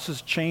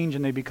spouses change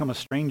and they become a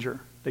stranger.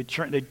 They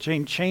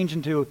change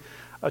into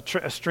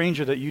a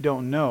stranger that you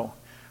don't know.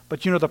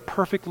 But the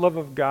perfect love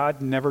of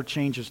God never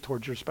changes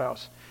towards your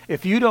spouse.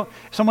 If you don't,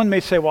 someone may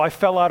say, well, I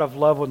fell out of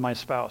love with my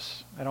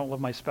spouse. I don't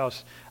love my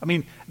spouse. I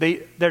mean,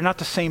 they're not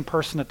the same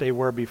person that they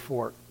were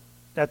before.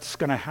 That's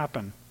going to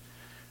happen.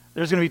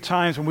 There's going to be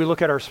times when we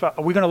look at our spouse,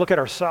 we're going to look at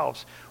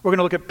ourselves. We're going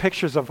to look at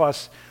pictures of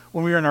us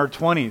when we were in our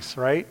 20s,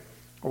 right?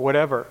 Or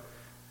whatever.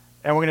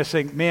 And we're going to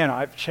say, man,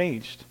 I've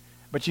changed.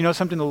 But you know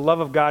something? The love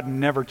of God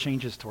never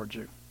changes towards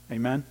you.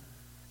 Amen?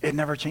 It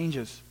never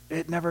changes.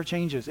 It never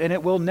changes. And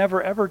it will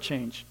never, ever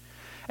change.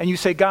 And you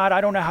say, God, I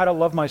don't know how to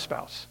love my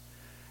spouse.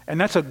 And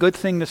that's a good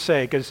thing to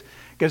say,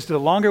 because the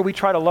longer we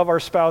try to love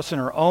our spouse in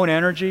our own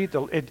energy,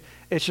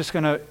 it's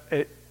going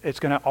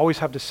to always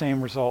have the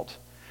same result.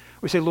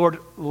 We say, Lord,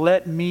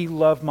 let me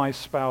love my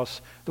spouse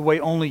the way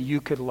only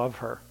you could love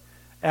her.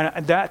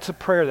 And that's a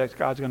prayer that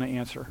God's going to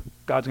answer.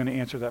 God's going to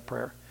answer that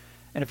prayer.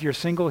 And if you're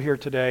single here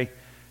today,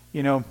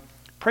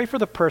 pray for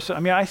the person. I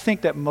mean, I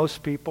think that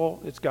most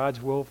people, it's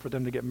God's will for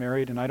them to get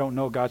married, and I don't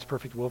know God's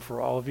perfect will for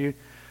all of you.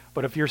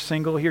 But if you're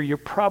single here, you're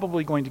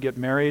probably going to get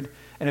married.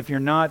 And if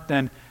you're not,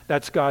 then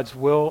that's God's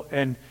will,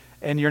 and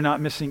you're not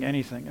missing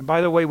anything. And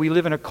by the way, we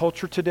live in a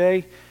culture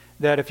today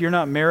that if you're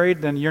not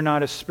married, then you're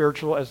not as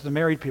spiritual as the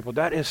married people.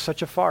 That is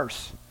such a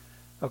farce,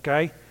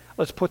 okay?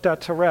 Let's put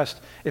that to rest.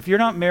 If you're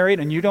not married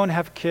and you don't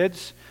have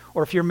kids,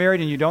 or if you're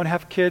married and you don't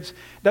have kids,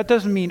 that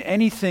doesn't mean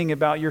anything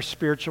about your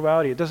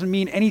spirituality. It doesn't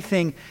mean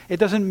anything. It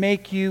doesn't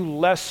make you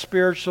less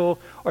spiritual,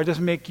 or it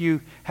doesn't make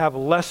you have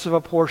less of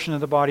a portion of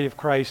the body of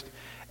Christ.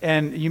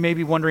 And you may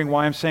be wondering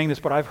why I'm saying this,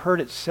 but I've heard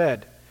it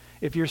said,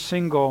 if you're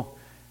single,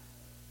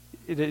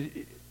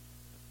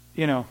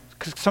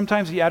 because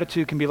sometimes the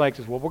attitude can be like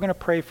this, well, we're going to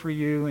pray for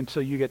you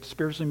until you get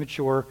spiritually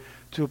mature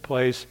to a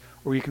place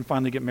where you can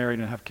finally get married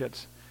and have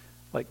kids.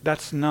 Like,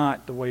 that's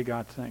not the way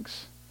God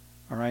thinks,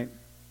 all right?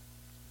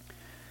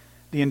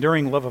 The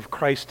enduring love of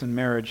Christ in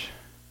marriage,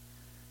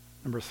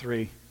 number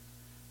 3.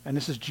 And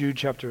this is Jude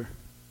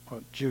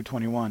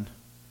 21.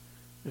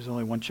 There's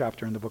only one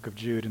chapter in the book of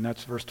Jude, and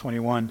that's verse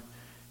 21.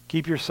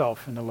 Keep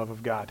yourself in the love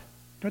of God.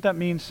 You know what that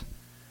means?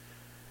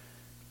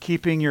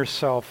 Keeping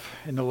yourself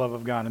in the love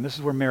of God. And this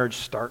is where marriage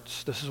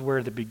starts. This is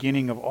where the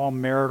beginning of all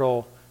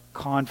marital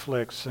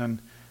conflicts and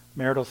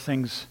marital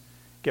things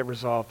get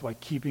resolved, by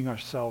keeping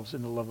ourselves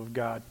in the love of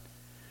God.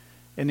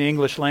 In the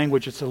English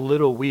language, it's a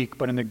little weak,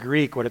 but in the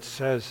Greek, what it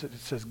says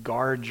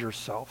guard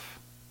yourself.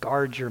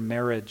 Guard your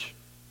marriage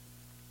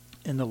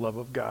in the love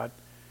of God,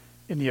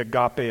 in the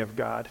agape of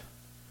God,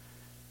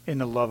 in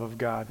the love of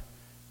God.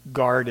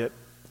 Guard it.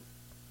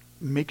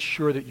 Make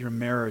sure that your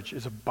marriage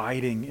is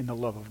abiding in the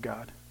love of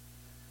God.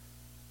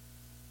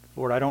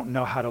 Lord, I don't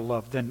know how to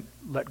love. Then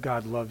let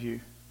God love you.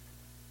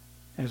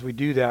 And as we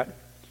do that,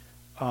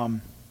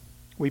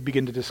 we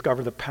begin to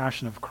discover the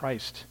passion of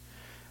Christ.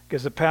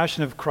 Because the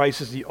passion of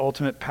Christ is the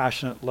ultimate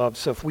passionate love.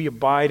 So if we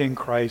abide in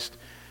Christ,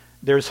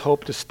 there's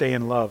hope to stay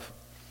in love.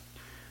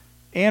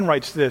 Ann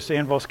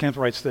Voskamp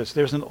writes this,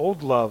 there's an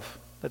old love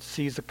that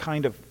sees a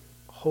kind of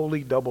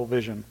holy double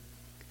vision,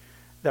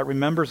 that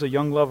remembers a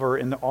young lover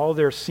in all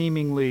their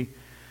seemingly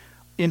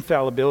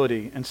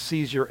infallibility and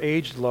sees your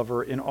aged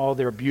lover in all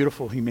their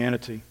beautiful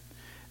humanity.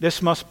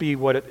 This must be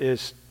what it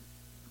is.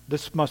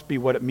 This must be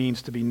what it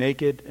means to be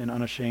naked and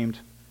unashamed,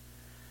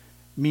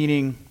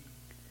 meaning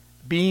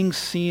being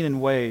seen in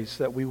ways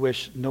that we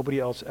wish nobody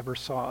else ever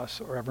saw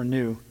us or ever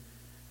knew,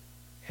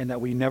 and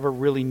that we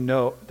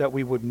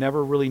would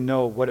never really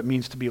know what it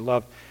means to be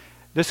loved.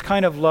 This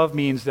kind of love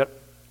means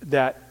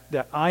that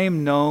I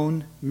am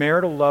known.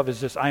 Marital love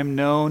is this: I am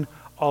known,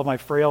 all my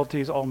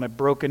frailties, all my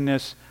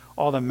brokenness,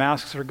 all the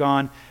masks are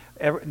gone,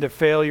 the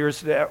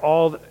failures,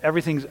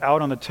 everything's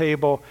out on the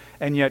table,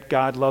 and yet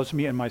God loves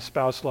me and my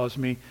spouse loves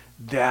me.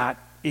 That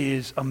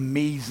is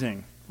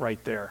amazing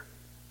right there.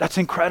 That's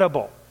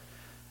incredible.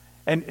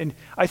 And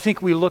I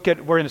think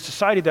we're in a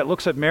society that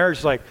looks at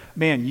marriage like,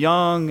 man,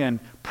 young and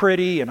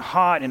pretty and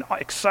hot and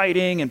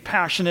exciting and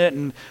passionate,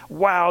 and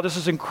wow, this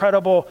is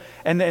incredible.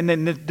 And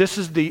then this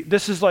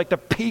is like the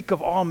peak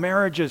of all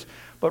marriages.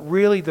 But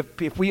really,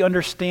 if we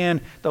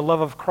understand the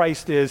love of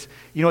Christ it's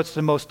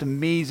the most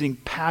amazing,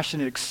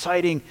 passionate,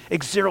 exciting,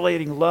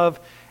 exhilarating love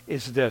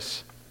is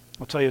this.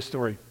 I'll tell you a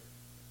story.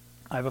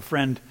 I have a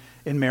friend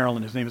in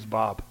Maryland. His name is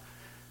Bob.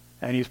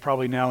 And he's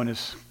probably now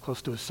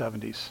close to his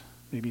 70s.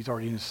 Maybe he's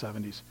already in his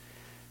 70s.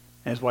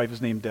 And his wife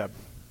is named Deb.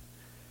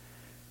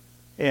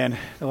 And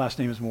the last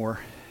name is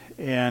Moore.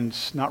 And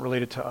not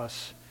related to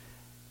us.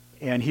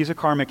 And he's a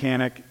car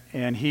mechanic.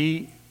 And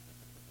he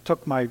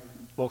took my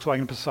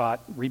Volkswagen Passat,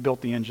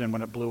 rebuilt the engine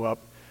when it blew up.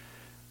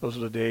 Those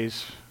were the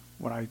days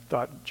when I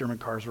thought German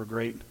cars were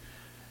great.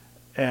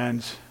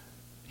 And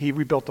he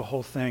rebuilt the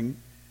whole thing.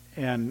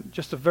 And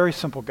just a very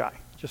simple guy.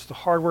 Just a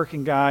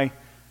hardworking guy.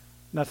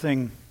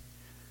 Nothing.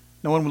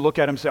 No one would look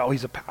at him and say, oh,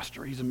 he's a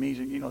pastor. He's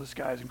amazing. This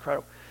guy is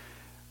incredible.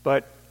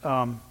 But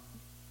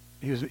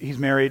he's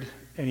married,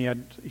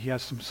 and he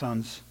has some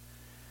sons.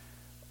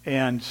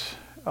 And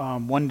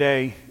one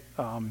day,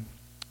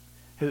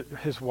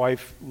 his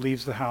wife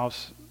leaves the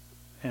house,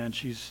 and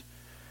she's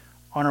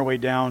on her way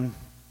down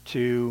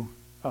to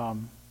a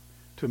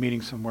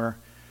meeting somewhere.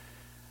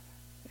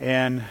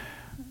 And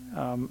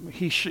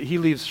he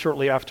leaves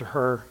shortly after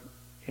her,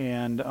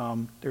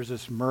 and there's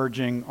this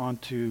merging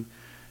onto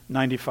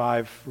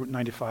Route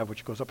 95,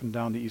 which goes up and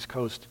down the East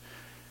Coast.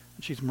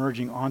 And she's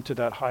merging onto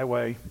that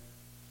highway,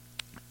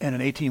 and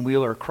an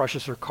 18-wheeler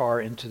crushes her car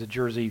into that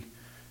Jersey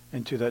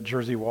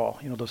wall,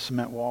 those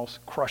cement walls,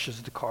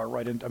 crushes the car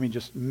right in. I mean,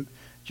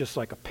 just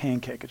like a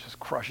pancake, it just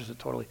crushes it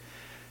totally.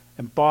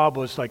 And Bob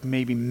was like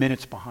maybe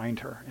minutes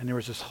behind her, and there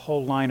was this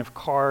whole line of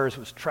cars. It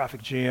was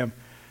traffic jam.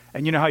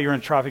 And you know how you're in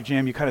a traffic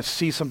jam, you kind of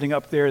see something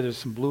up there, there's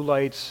some blue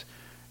lights,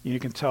 and you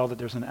can tell that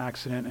there's an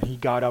accident. And he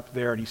got up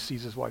there and he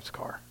sees his wife's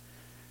car.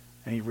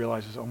 And he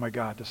realizes, oh my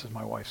God, this is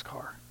my wife's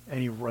car. And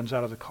he runs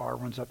out of the car,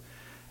 runs up,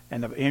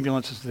 and the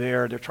ambulance is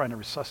there. They're trying to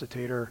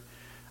resuscitate her.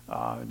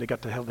 They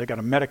got a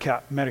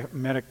medevac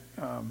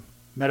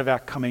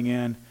coming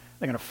in.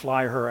 They're going to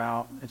fly her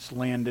out. It's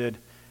landed,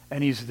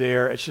 and he's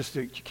there. It's just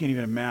you can't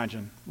even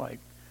imagine.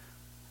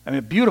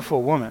 A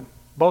beautiful woman,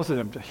 both of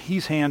them.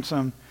 He's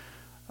handsome,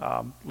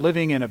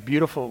 living in a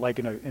beautiful,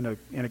 in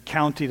a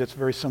county that's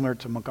very similar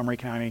to Montgomery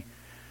County,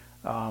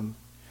 and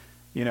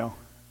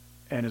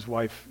his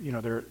wife,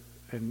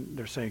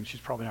 they're saying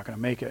she's probably not going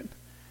to make it.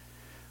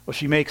 Well,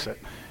 she makes it.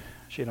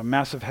 She had a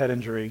massive head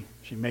injury.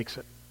 She makes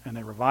it. And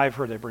they revive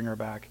her. They bring her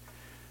back.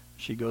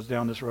 She goes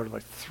down this road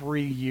of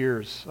 3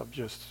 years of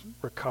just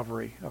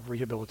recovery, of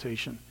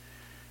rehabilitation.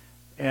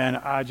 And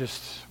I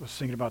just was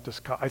thinking about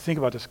this. I think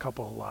about this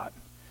couple a lot.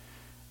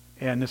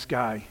 And this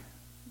guy,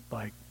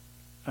 I've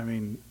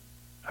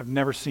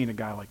never seen a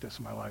guy like this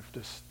in my life.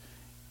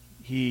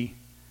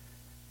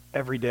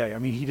 Every day,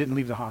 he didn't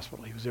leave the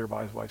hospital. He was there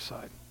by his wife's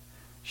side.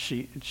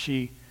 She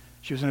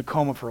was in a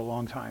coma for a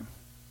long time.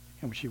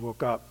 And when she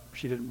woke up,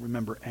 she didn't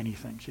remember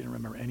anything. She didn't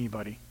remember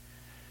anybody.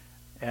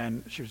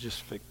 And she was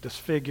just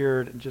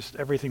disfigured, and just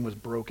everything was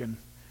broken.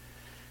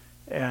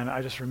 And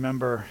I just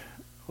remember,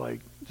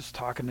 just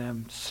talking to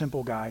him,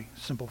 simple guy,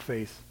 simple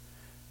faith.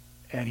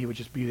 And he would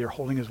just be there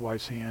holding his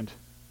wife's hand,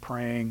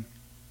 praying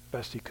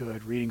best he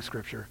could, reading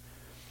scripture.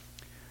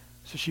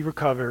 So she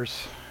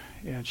recovers,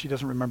 and she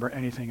doesn't remember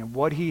anything. And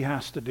what he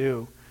has to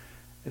do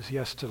is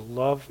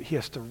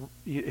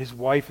his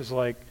wife is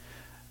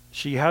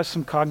she has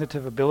some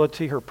cognitive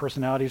ability. Her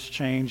personality has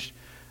changed.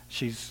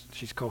 She's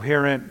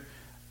coherent,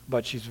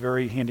 but she's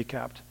very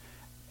handicapped.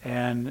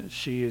 And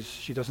she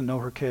doesn't know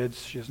her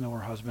kids. She doesn't know her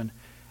husband.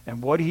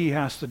 And what he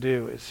has to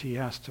do is he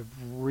has to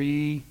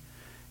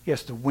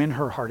win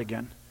her heart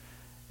again.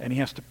 And he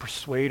has to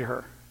persuade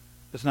her.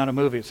 It's not a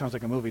movie. It sounds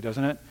like a movie,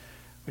 doesn't it?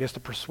 But he has to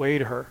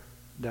persuade her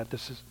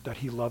that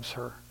he loves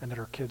her and that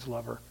her kids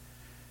love her.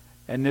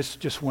 And this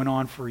just went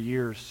on for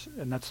years.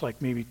 And that's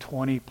maybe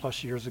 20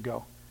 plus years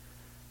ago.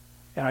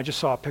 And I just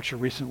saw a picture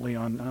recently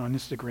on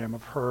Instagram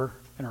of her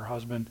and her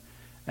husband,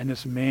 and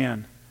this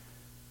man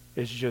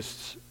is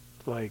just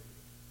I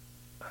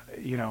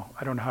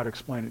don't know how to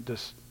explain it,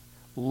 just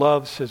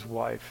loves his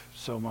wife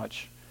so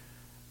much.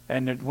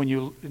 And when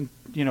you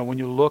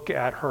look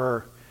at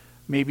her,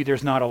 maybe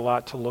there's not a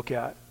lot to look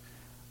at,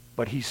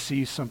 but he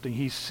sees something.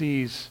 He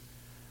sees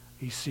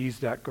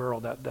that girl,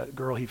 that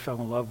girl he fell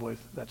in love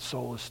with. That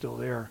soul is still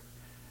there.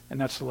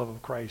 And that's the love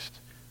of Christ,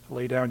 to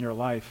lay down your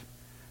life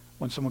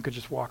when someone could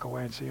just walk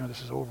away and say,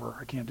 this is over.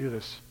 I can't do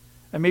this.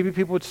 And maybe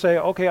people would say,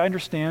 okay, I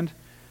understand.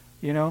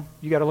 You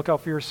got to look out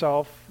for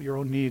yourself, your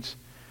own needs.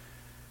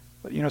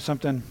 But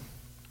something,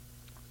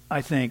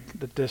 I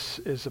think that this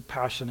is a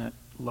passionate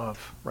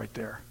love right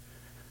there.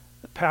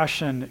 The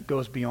passion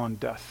goes beyond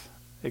death.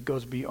 It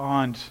goes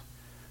beyond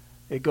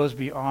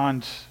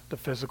the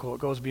physical.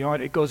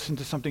 It goes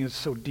into something that's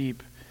so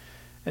deep.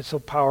 It's so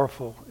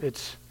powerful.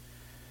 It's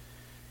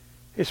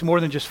more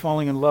than just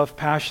falling in love.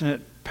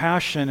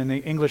 Passion in the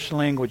English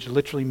language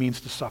literally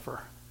means to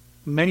suffer.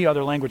 Many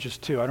other languages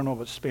too. I don't know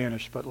about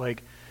Spanish, but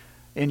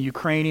in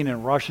Ukrainian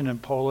and Russian and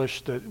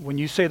Polish, when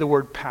you say the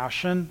word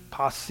passion,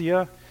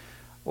 passia,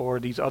 or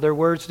these other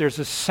words, there's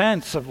a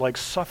sense of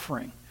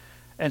suffering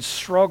and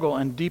struggle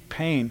and deep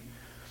pain.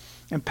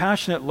 And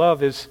passionate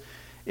love is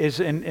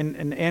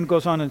and Anne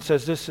goes on and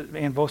says this,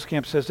 Anne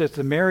Voskamp says this,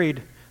 the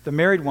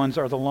married ones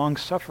are the long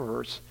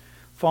sufferers.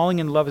 Falling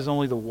in love is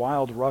only the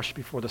wild rush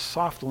before the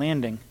soft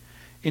landing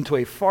into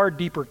a far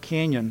deeper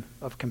canyon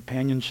of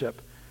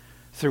companionship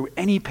through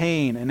any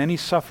pain and any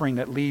suffering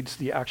that leads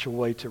the actual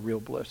way to real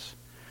bliss.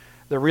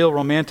 The real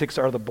romantics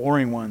are the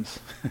boring ones.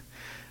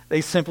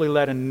 They simply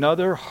let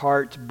another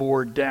heart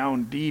bore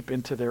down deep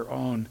into their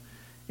own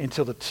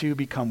until the two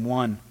become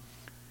one.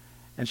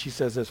 And she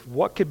says this,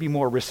 what could be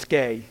more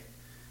risque?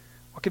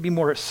 What could be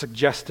more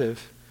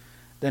suggestive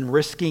than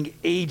risking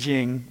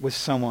aging with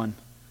someone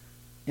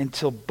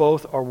until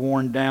both are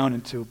worn down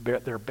into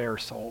their bare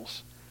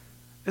souls?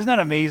 Isn't that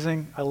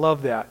amazing? I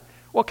love that.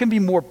 What can be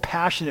more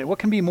passionate? What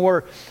can be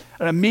more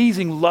an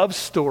amazing love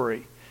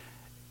story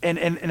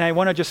And I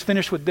want to just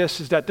finish with this,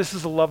 is that this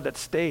is a love that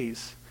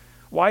stays.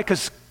 Why?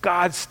 Because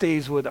God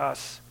stays with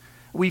us.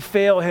 We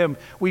fail him,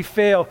 we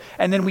fail,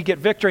 and then we get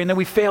victory, and then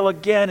we fail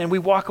again, and we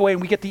walk away,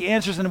 and we get the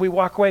answers, and then we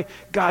walk away.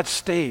 God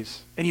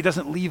stays, and he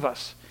doesn't leave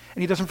us,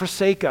 and he doesn't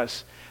forsake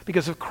us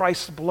because of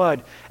Christ's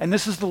blood. And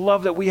this is the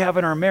love that we have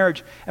in our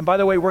marriage. And by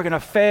the way, we're going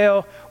to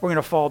fail, we're going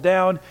to fall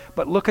down,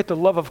 but look at the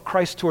love of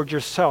Christ towards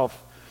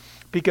yourself.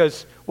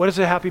 Because what does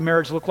a happy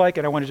marriage look like?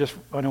 And I want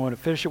to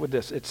finish it with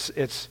this.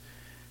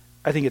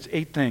 I think it's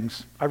 8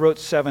 things. I wrote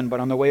 7, but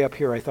on the way up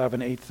here, I thought of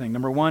an 8th thing.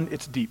 Number 1,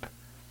 it's deep.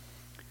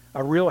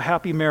 A real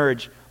happy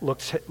marriage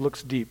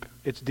looks deep.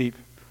 It's deep.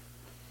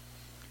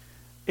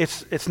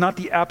 It's not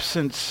the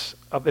absence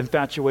of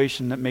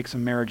infatuation that makes a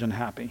marriage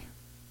unhappy,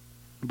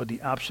 but the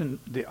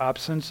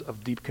absence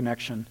of deep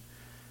connection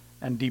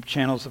and deep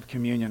channels of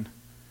communion.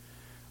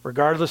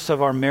 Regardless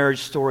of our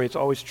marriage story, it's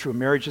always true.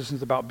 Marriage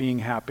isn't about being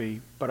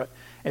happy, but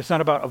it's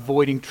not about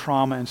avoiding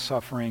trauma and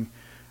suffering.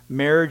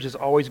 Marriage is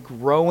always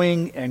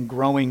growing and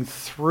growing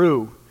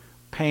through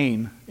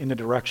pain in the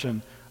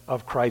direction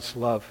of Christ's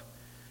love.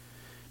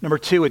 Number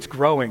 2, it's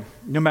growing,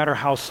 no matter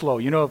how slow.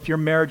 You know, if your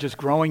marriage is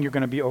growing, you're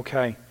going to be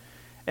okay.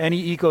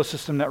 Any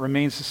ecosystem that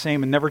remains the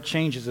same and never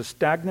changes is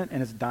stagnant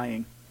and is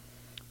dying.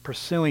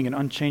 Pursuing an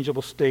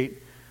unchangeable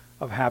state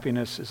of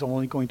happiness is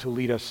only going to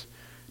lead us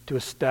to a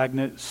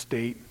stagnant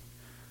state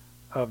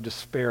of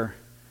despair.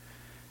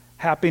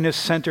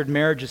 Happiness-centered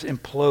marriages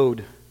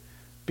implode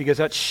because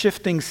that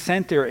shifting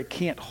center, it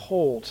can't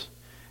hold.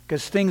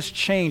 Because things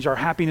change, our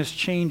happiness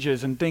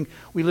changes, and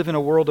we live in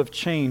a world of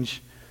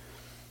change.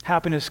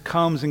 Happiness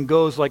comes and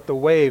goes like the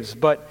waves,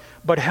 but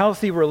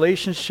healthy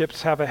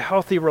relationships have a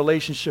healthy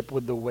relationship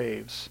with the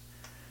waves.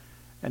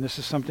 And this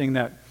is something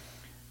that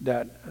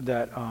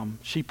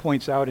she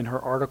points out in her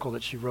article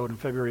that she wrote on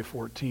February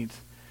 14th,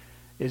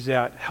 is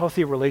that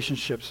healthy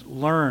relationships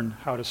learn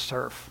how to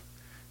surf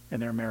in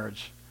their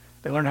marriage.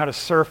 They learn how to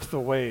surf the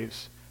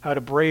waves, how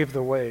to brave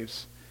the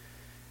waves.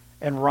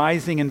 And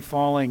rising and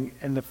falling,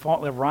 and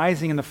the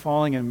rising and the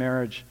falling in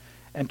marriage,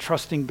 and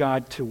trusting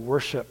God to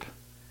worship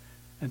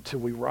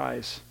until we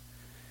rise.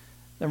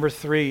 Number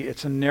 3,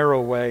 it's a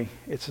narrow way.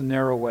 It's a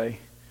narrow way.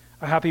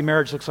 A happy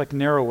marriage looks like a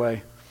narrow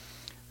way.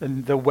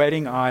 The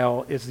wedding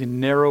aisle is the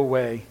narrow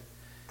way,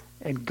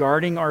 and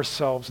guarding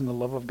ourselves in the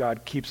love of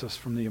God keeps us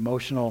from the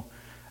emotional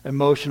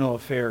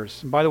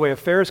affairs. And by the way,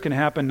 affairs can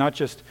happen not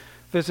just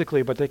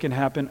physically, but they can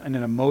happen in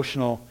an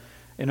emotional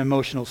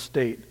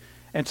state.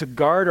 And to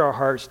guard our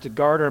hearts, to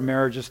guard our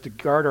marriages, to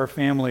guard our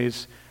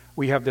families,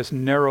 we have this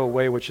narrow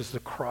way, which is the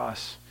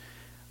cross,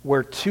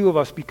 where 2 of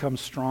us become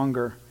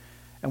stronger,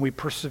 and we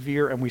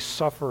persevere, and we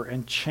suffer,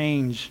 and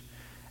change,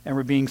 and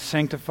we're being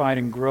sanctified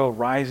and grow,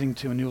 rising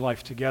to a new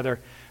life together.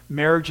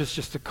 Marriage is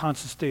just a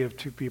constant state of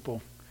 2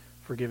 people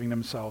forgiving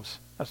themselves.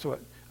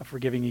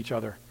 Forgiving each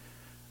other.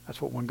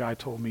 That's what one guy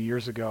told me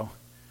years ago.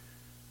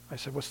 I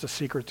said, "What's the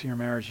secret to your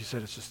marriage?" He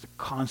said, "It's just a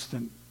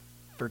constant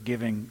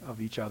forgiving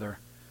of each other."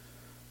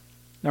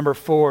 Number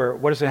 4,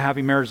 what does a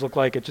happy marriage look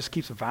like? It just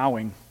keeps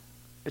vowing.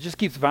 It just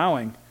keeps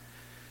vowing.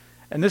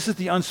 And this is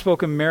the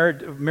unspoken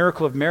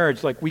miracle of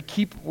marriage. Like we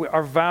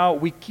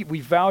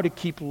vow to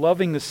keep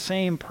loving the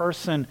same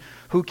person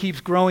who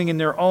keeps growing in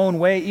their own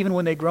way, even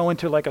when they grow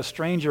into like a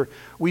stranger.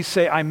 We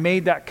say, "I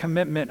made that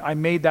commitment. I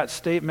made that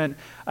statement.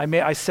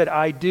 I said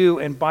I do,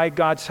 and by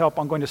God's help,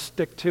 I'm going to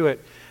stick to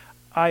it."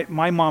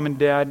 My mom and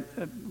dad,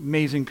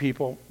 amazing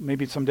people.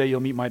 Maybe someday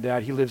you'll meet my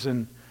dad. He lives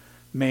in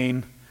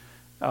Maine.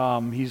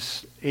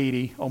 He's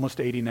 80, almost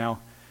 80 now.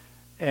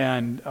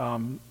 And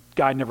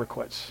God never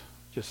quits.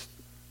 Just,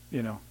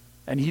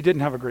 and he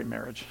didn't have a great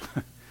marriage.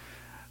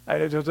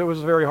 It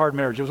was a very hard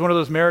marriage. It was one of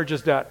those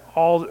marriages that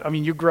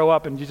you grow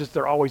up and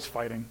they're always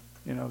fighting.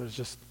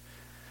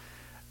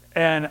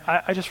 And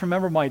I just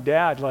remember my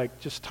dad,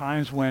 like just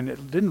times when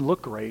it didn't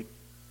look great.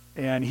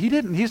 And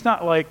he's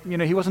not like,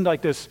 he wasn't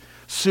like this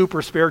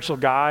super spiritual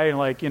guy. And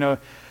like,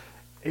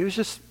 he's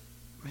just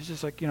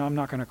like, I'm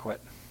not going to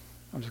quit.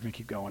 I'm just going to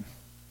keep going.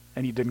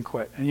 And he didn't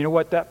quit. And you know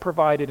what? That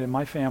provided in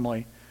my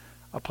family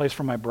a place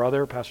for my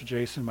brother, Pastor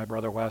Jason, my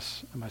brother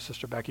Wes, and my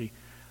sister Becky,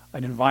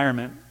 an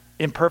environment,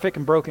 imperfect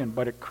and broken,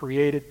 but it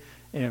created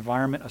an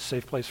environment, a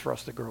safe place for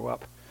us to grow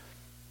up.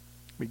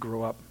 We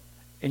grew up.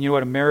 And you know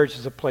what? A marriage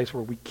is a place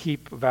where we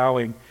keep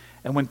vowing.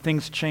 And when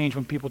things change,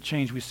 when people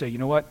change, we say, you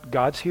know what?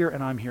 God's here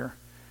and I'm here.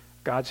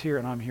 God's here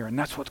and I'm here. And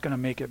that's what's going to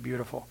make it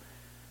beautiful.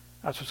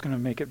 That's what's going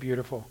to make it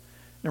beautiful.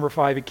 Number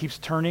 5, it keeps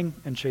turning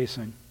and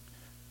chasing.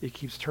 It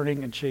keeps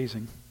turning and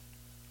chasing.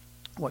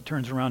 What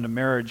turns around a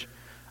marriage,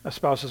 a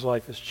spouse's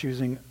life, is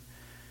choosing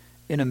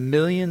in a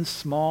million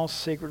small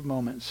sacred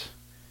moments,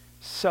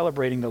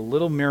 celebrating the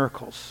little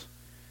miracles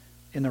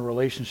in the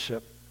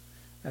relationship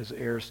as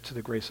heirs to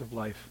the grace of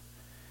life.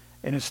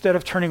 And instead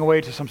of turning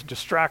away to some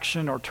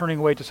distraction or turning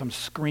away to some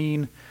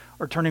screen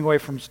or turning away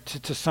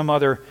to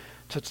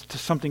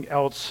something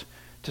else,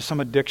 to some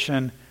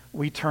addiction,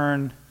 we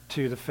turn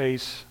to the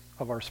face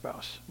of our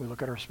spouse. We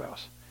look at our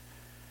spouse.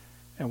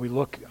 And we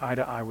look eye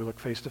to eye, we look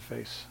face to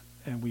face.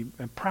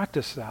 And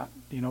practice that,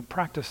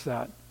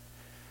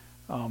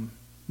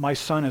 my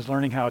son is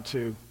learning how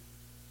to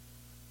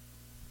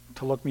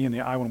look me in the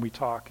eye when we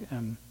talk,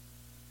 and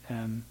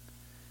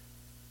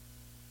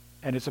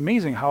it's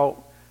amazing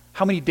how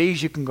many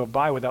days you can go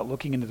by without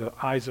looking into the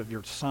eyes of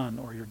your son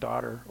or your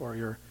daughter or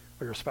your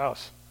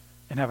spouse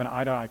and have an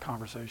eye-to-eye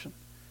conversation.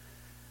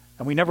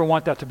 And we never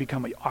want that to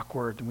become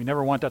awkward, and we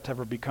never want that to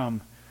ever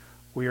become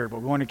weird,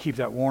 but we want to keep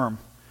that warm,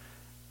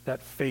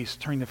 that face,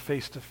 turning the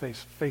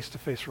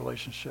face-to-face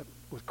relationship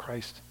with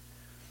Christ.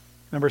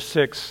 Number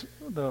 6,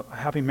 the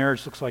happy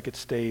marriage looks like it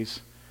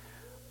stays.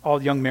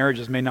 All young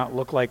marriages may not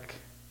look like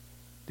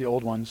the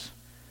old ones.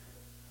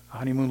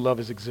 Honeymoon love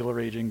is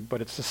exhilarating,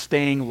 but it's the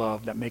staying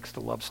love that makes the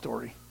love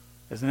story,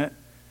 isn't it?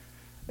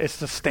 It's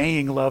the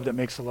staying love that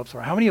makes the love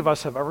story. How many of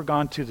us have ever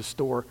gone to the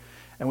store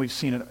and we've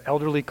seen an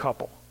elderly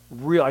couple,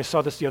 I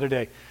saw this the other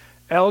day,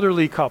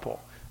 elderly couple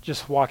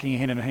just walking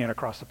hand in hand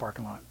across the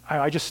parking lot.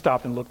 I just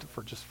stopped and looked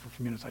for a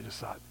few minutes. I just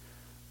thought,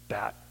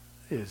 that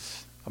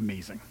is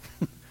amazing.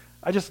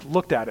 I just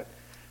looked at it.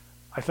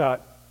 I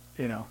thought,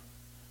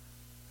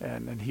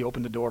 and he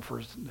opened the door for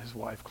his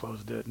wife,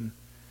 closed it, and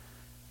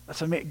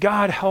that's amazing.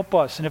 God help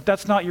us. And if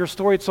that's not your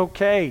story, it's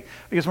okay,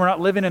 because we're not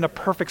living in a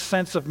perfect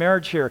sense of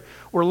marriage here.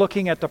 We're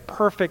looking at the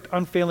perfect,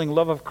 unfailing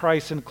love of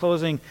Christ. In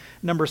closing,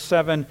 number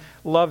 7,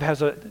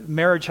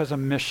 marriage has a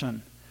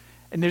mission.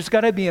 And there's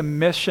got to be a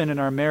mission in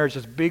our marriage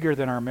that's bigger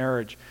than our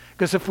marriage.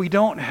 Because if we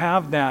don't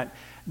have that,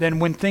 then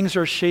when things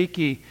are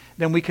shaky,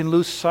 then we can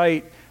lose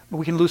sight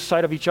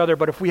of each other.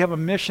 But if we have a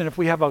mission, if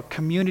we have a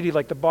community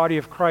like the body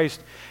of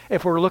Christ,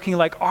 if we're looking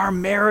like our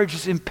marriage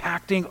is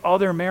impacting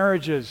other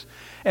marriages.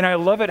 And I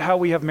love it how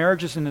we have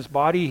marriages in this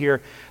body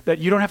here that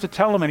you don't have to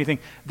tell them anything.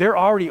 They're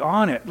already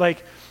on it.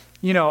 Like,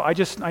 I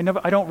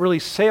don't really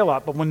say a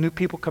lot, but when new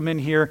people come in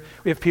here,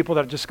 we have people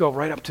that just go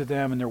right up to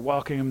them and they're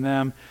welcoming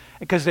them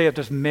because they have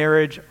this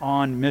marriage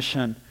on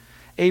mission.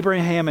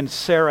 Abraham and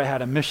Sarah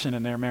had a mission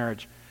in their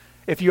marriage.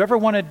 If you ever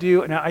want to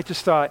do, and I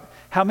just thought,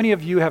 how many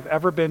of you have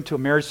ever been to a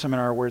marriage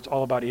seminar where it's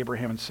all about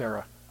Abraham and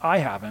Sarah? I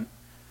haven't.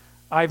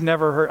 I've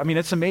never heard.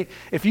 It's amazing.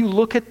 If you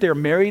look at their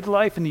married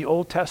life in the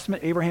Old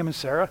Testament, Abraham and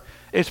Sarah,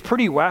 it's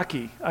pretty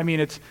wacky.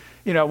 It's,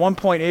 at one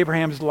point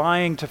Abraham's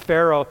lying to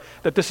Pharaoh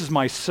that this is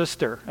my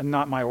sister and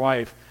not my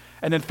wife.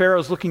 And then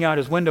Pharaoh's looking out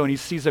his window and he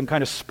sees them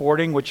kind of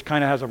sporting, which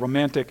kind of has a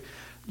romantic,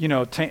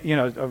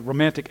 a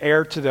romantic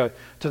air to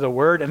the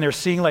word. And they're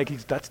seeing like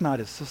that's not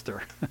his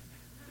sister.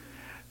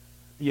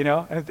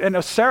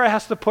 And Sarah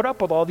has to put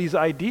up with all these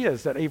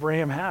ideas that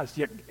Abraham has,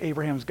 yet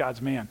Abraham's God's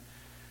man.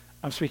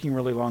 I'm speaking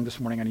really long this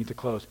morning. I need to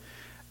close.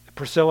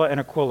 Priscilla and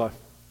Aquila,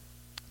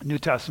 New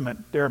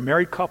Testament. They're a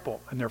married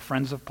couple, and they're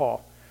friends of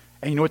Paul.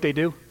 And you know what they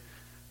do?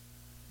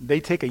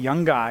 They take a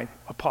young guy,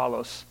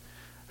 Apollos,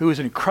 who is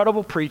an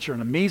incredible preacher,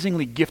 an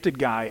amazingly gifted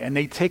guy, and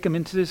they take him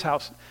into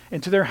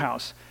their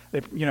house.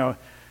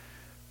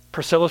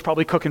 Priscilla's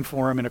probably cooking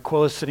for him, and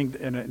Aquila's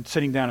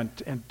sitting down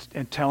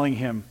and telling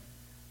him,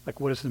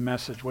 like, what is the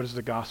message? What is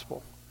the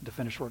gospel? The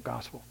finished work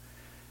gospel.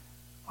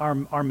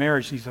 Our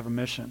marriage needs to have a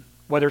mission.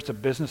 Whether it's a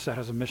business that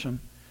has a mission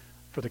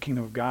for the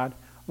kingdom of God,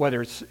 whether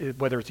it's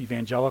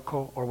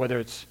evangelical, or whether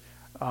it's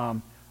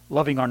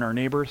loving on our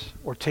neighbors,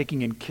 or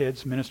taking in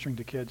kids, ministering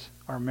to kids,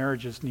 our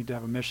marriages need to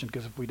have a mission,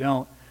 because if we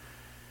don't,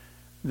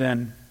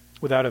 then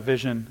without a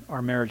vision,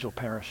 our marriage will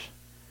perish.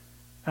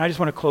 And I just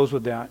want to close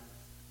with that.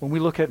 When we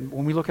look at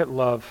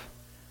love,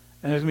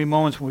 and there's going to be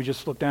moments when we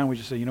just look down and we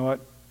just say, you know what?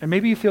 And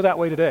maybe you feel that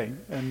way today.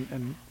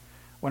 And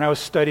when I was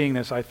studying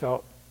this, I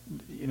felt,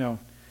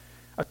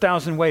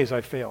 1,000 ways I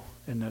fail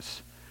in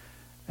this.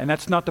 And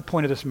that's not the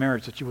point of this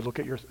marriage, that you would look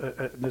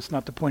at that's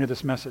not the point of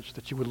this message,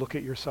 that you would look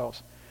at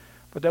yourselves.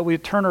 But that we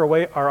turn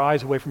our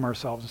eyes away from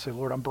ourselves and say,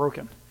 Lord, I'm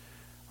broken.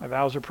 My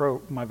vows are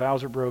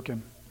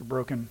broken. They're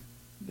broken.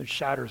 They're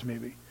shatters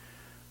maybe.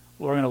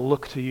 Lord, I'm going to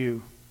look to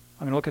you.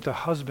 I'm going to look at the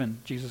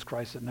husband, Jesus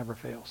Christ, that never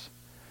fails.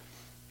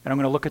 And I'm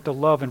going to look at the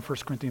love in 1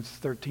 Corinthians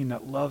 13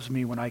 that loves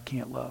me when I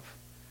can't love.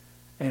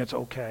 And it's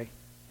okay.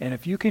 And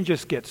if you can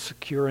just get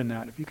secure in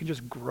that, if you can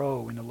just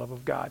grow in the love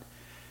of God,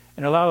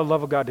 and allow the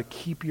love of God to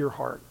keep your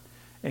heart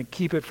and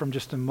keep it from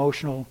just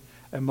emotional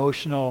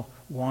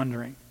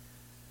wandering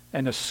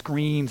and the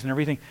screens and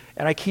everything.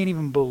 And I can't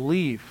even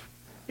believe,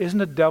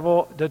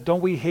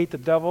 don't we hate the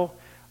devil?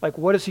 Like,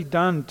 what has he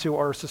done to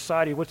our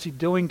society? What's he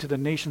doing to the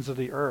nations of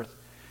the earth?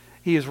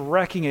 He is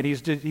wrecking it.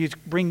 He's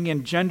bringing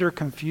in gender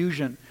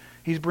confusion.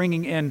 He's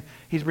bringing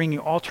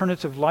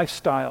alternative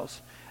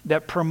lifestyles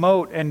that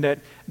promote and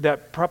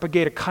that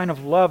propagate a kind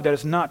of love that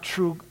is not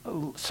true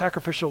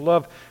sacrificial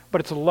love, but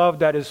it's a love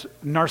that is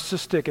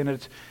narcissistic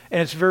and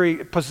it's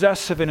very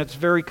possessive and it's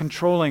very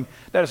controlling.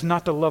 That is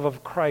not the love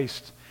of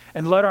Christ.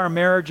 And let our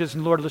marriages,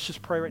 and Lord, let's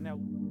just pray right now.